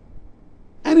require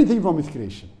anything from His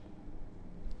creation.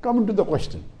 Coming to the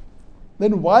question,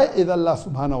 then why is Allah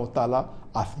subhanahu wa ta'ala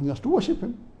asking us to worship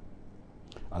Him?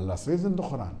 Allah says in the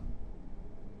Quran,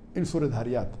 in Surah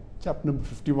Dhariyat, chapter number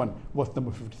 51, verse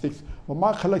number 56,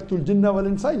 وَمَا خَلَقْتُ الْجِنَّ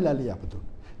وَالْإِنسَ إِلَّا لِيَعْبُدُونَ,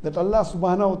 that Allah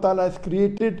subhanahu wa ta'ala has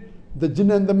created the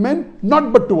jinn and the men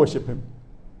not but to worship Him.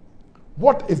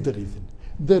 What is the reason?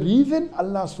 The reason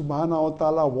Allah subhanahu wa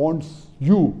ta'ala wants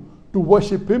you to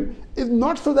worship Him is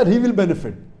not so that He will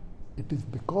benefit. It is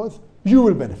because you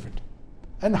will benefit.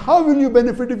 And how will you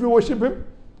benefit if you worship Him?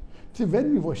 See,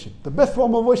 when we worship, the best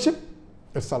form of worship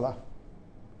is salah.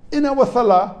 In our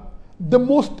salah, the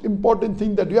most important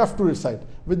thing that you have to recite,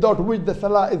 without which the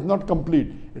salah is not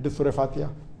complete, it is Surah Fatiha.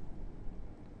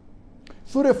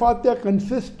 Surah Fatiha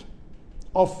consists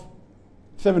of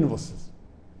 7 verses.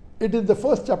 It is the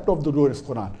first chapter of the glorious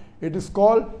Quran. It is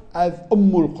called as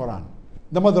Ummul Quran,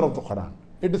 the mother of the Quran.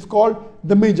 It is called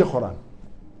the major Quran.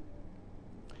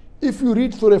 If you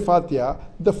read Surah Fatiha,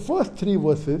 the first 3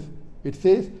 verses, it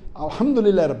says,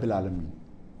 Alhamdulillah Rabbil Alameen.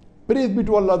 Praise be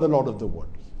to Allah, the Lord of the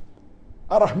worlds.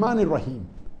 Ar-Rahman Ar-Rahim,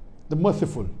 the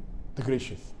merciful, the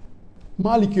gracious.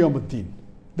 Malik Yawmuddin,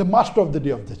 the master of the day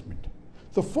of judgment.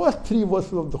 So first 3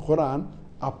 verses of the Quran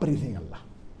are praising Allah.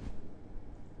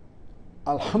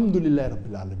 Alhamdulillah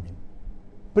Rabbil Alameen.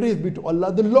 Praise be to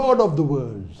Allah, the Lord of the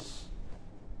worlds.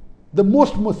 The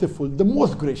most merciful, the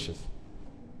most gracious.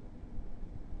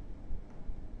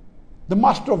 The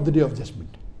master of the day of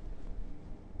judgment.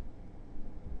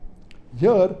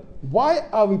 Here, why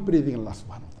are we praising Allah subhanahu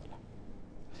wa ta'ala?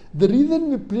 The reason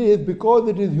we praise is because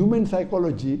it is human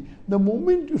psychology. The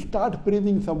moment you start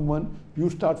praising someone, you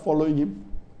start following him.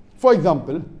 For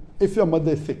example, if your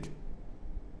mother is sick,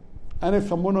 and if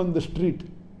someone on the street,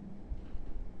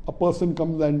 a person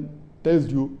comes and tells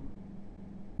you,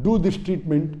 do this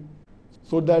treatment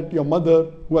so that your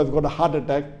mother, who has got a heart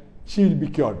attack, she will be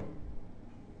cured.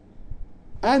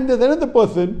 And there's another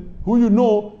person who you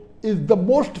know is the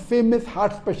most famous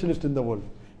heart specialist in the world.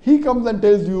 He comes and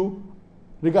tells you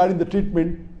regarding the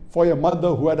treatment for your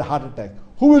mother who had a heart attack.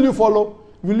 Who will you follow?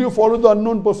 Will you follow the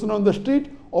unknown person on the street,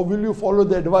 or will you follow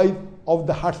the advice of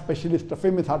the heart specialist, the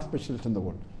famous heart specialist in the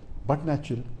world? But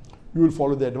naturally, you will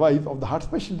follow the advice of the heart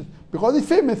specialist because he's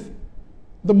famous.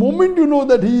 The moment you know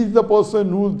that he is the person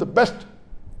who is the best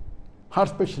heart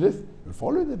specialist, you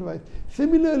follow his advice.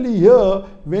 Similarly here,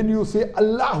 when you say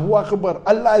Allahu Akbar,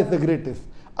 Allah is the greatest,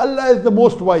 Allah is the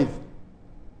most wise,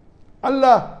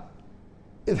 Allah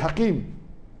is Hakim,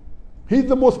 He is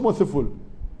the most merciful.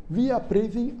 We are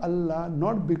praising Allah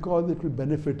not because it will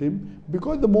benefit Him,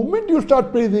 because the moment you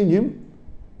start praising Him,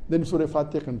 then Surah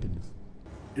Fatiha continues.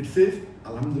 It says,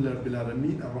 Alhamdulillah Rabbil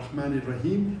Alameen, Ar-Rahman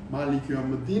Ar-Rahim, Malik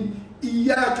Yawmuddin,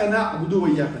 Iyyaka na'budu wa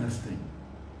iyyaka nasta'in.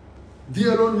 Thee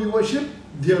alone we worship,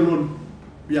 Thee alone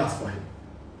we ask for help.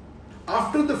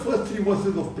 After the first 3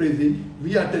 verses of praising,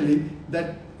 we are telling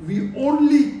that we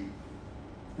only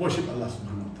worship Allah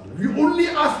subhanahu wa ta'ala. We only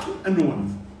ask Him and no one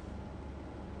else.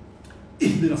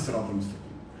 Ihdina as-siratal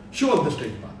mustaqim. Show us the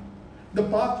straight path. The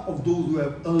path of those who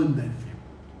have earned their favor.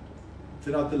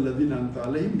 Siratal ladhina anta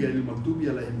alayhim ghayril maghdubi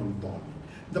alayhim waladdallin.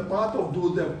 The path of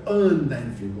those who have earned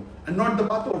thine favor, and not the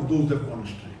path of those who have gone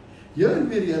astray. Here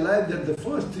we realize that the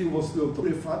first 3 verses of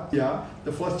the Fatiha,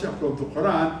 the first chapter of the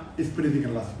Quran, is praising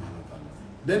Allah subhanahu wa ta'ala.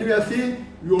 Then we are saying,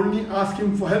 we only ask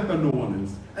Him for help and no one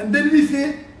else. And then we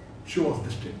say, show us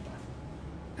the straight path.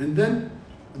 And then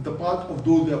the path of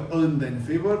those who have earned thine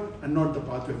favor, and not the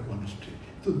path who have gone astray.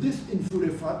 So this in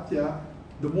Surah Fatiha,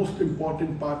 the most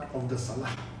important part of the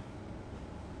Salah.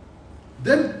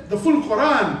 Then the full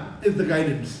Quran is the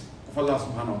guidance of Allah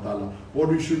subhanahu wa ta'ala. What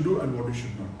we should do and what we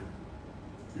should not do.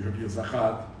 You should give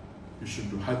zakat, you should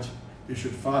do hajj, you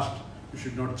should fast, you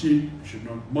should not cheat, you should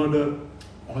not murder.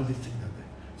 All these things are there.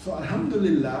 So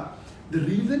alhamdulillah, the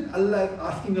reason Allah is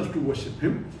asking us to worship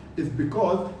Him is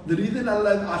because the reason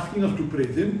Allah is asking us to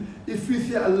praise Him, if we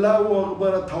say Allahu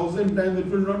Akbar 1,000 times, it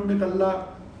will not make Allah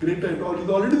greater at all. He is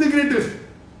already the greatest.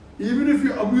 Even if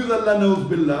you abuse Allah, na'uz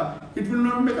billah, it will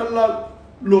not make Allah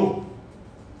low.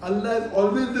 Allah is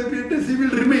always the greatest, He will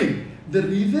remain. The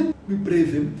reason we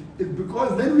praise Him is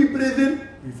because when we praise Him,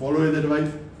 we follow His advice.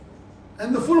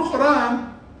 And the full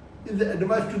Quran is the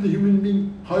advice to the human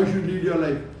being, how you should lead your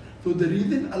life. So the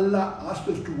reason Allah asked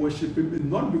us to worship Him is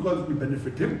not because it will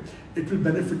benefit Him, it will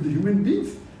benefit the human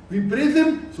beings. We praise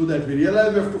Him so that we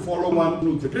realize we have to follow one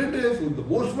who is the greatest, who is the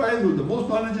most wise, who is the most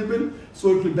knowledgeable.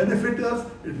 So it will benefit us,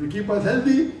 it will keep us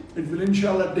healthy, it will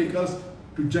inshallah take us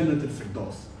to Jannat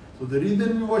al-Firdaus. So the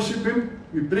reason we worship Him,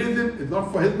 we praise Him, is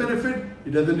not for His benefit,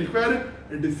 He doesn't require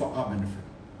it, it is for our benefit.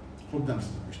 Hope that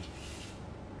answers the question.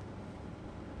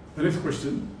 The next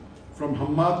question from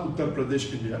Hamad, Uttar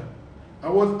Pradesh, India. I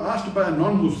was asked by a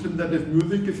non-Muslim that if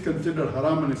music is considered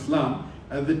haram in Islam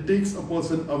as it takes a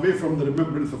person away from the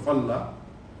remembrance of Allah,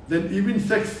 then even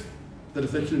sex, that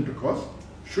is sexual intercourse,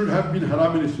 should have been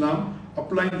haram in Islam,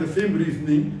 applying the same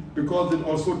reasoning because it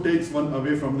also takes one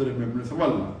away from the remembrance of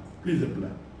Allah. Please reply.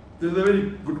 This is a very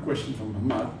good question from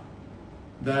Hamad,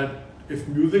 that if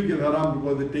music is haram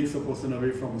because it takes a person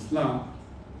away from Islam,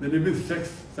 then even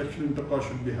sexual intercourse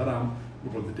should be haram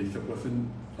because it takes a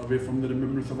person away from the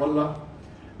remembrance of Allah.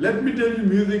 Let me tell you,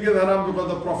 music is haram because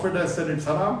the Prophet has said it's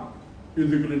haram,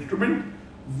 musical instrument.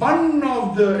 One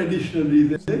of the additional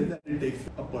reasons is that it takes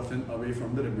a person away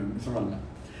from the remembrance of Allah.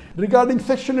 Regarding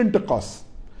sexual intercourse,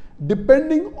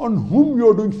 depending on whom you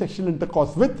are doing sexual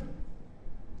intercourse with,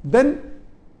 then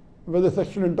whether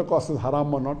sexual intercourse is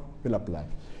haram or not will apply.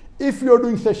 If you are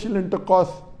doing sexual intercourse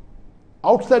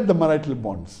outside the marital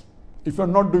bonds, if you are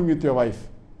not doing it with your wife,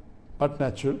 but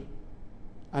natural,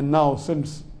 and now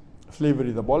since slavery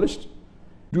is abolished,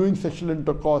 doing sexual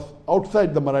intercourse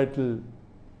outside the marital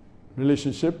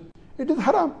relationship, it is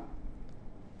haram.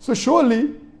 So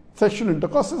surely sexual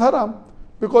intercourse is haram,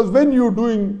 because when you are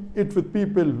doing it with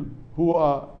people who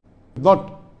are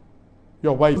not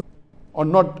your wife or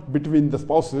not between the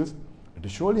spouses, it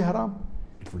is surely haram.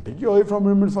 It will take you away from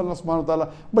remembrance of Allah subhanahu wa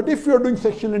ta'ala. But if you are doing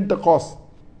sexual intercourse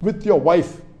with your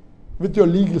wife, with your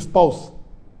legal spouse,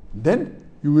 then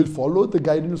you will follow the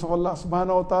guidance of Allah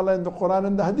subhanahu wa ta'ala in the Quran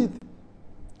and the Hadith.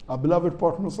 Our beloved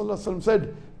Prophet ﷺ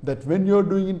said that when you are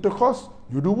doing intercourse,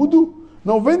 you do wudu.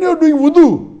 Now when you are doing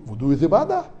wudu is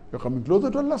ibadah. You are coming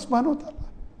closer to Allah subhanahu wa ta'ala.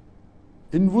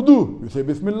 In wudu, you say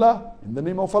Bismillah, in the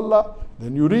name of Allah.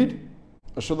 Then you read,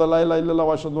 Ashhadu la ilaha illallah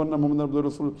wa ashhadu anna Muhammadan abduhu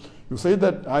rasul. You say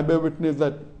that I bear witness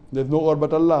that there is no God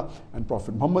but Allah and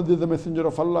Prophet Muhammad is the messenger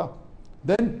of Allah.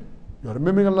 Then you are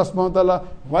remembering Allah subhanahu wa ta'ala.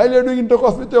 While you are doing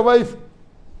intercourse with your wife,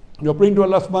 you are praying to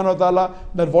Allah subhanahu wa ta'ala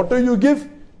that whatever you give,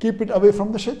 keep it away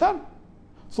from the shaitan.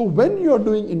 So when you are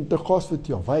doing intercourse with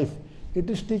your wife, it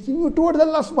is taking you towards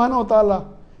Allah subhanahu wa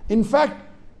ta'ala. In fact,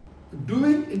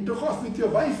 doing intercourse with your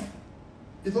wife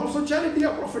is also charity,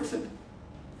 our Prophet said.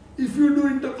 If you do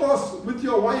intercourse with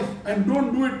your wife and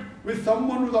don't do it with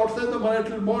someone who is outside the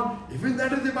marital bond, even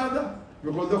that is ibadah,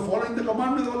 because you are following the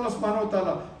commandments of Allah subhanahu wa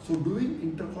ta'ala. So doing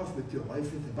intercourse with your wife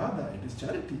is ibadah, it is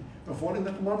charity. You are following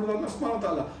the commandments of Allah subhanahu wa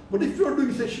ta'ala. But if you are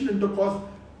doing sexual intercourse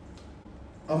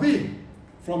away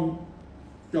from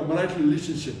your marital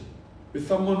relationship with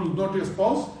someone who is not your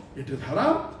spouse, it is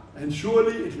haram, and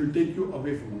surely it will take you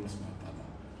away from Allah subhanahu wa ta'ala.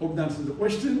 Hope that answers the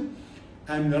question.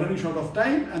 I'm running short of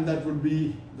time, and that would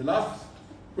be the last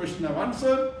question I've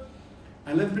answered.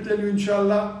 And let me tell you,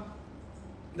 inshallah,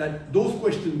 that those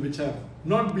questions which have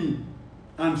not been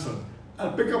answered,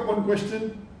 I'll pick up one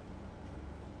question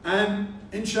and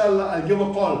inshallah I'll give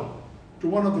a call to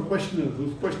one of the questioners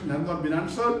whose question has not been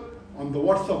answered on the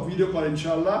WhatsApp video call,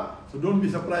 inshallah. So don't be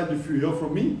surprised if you hear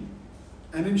from me.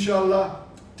 And inshallah,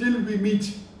 till we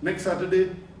meet next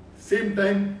Saturday, same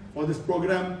time for this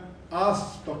program,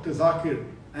 Ask Dr. Zakir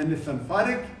and his son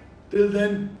Farik. Till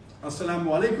then, Assalamu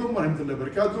alaikum wa rahmatullahi wa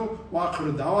barakatuh. Wa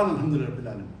akhiru da'wan alhamdulillah rabbil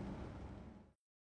alamin.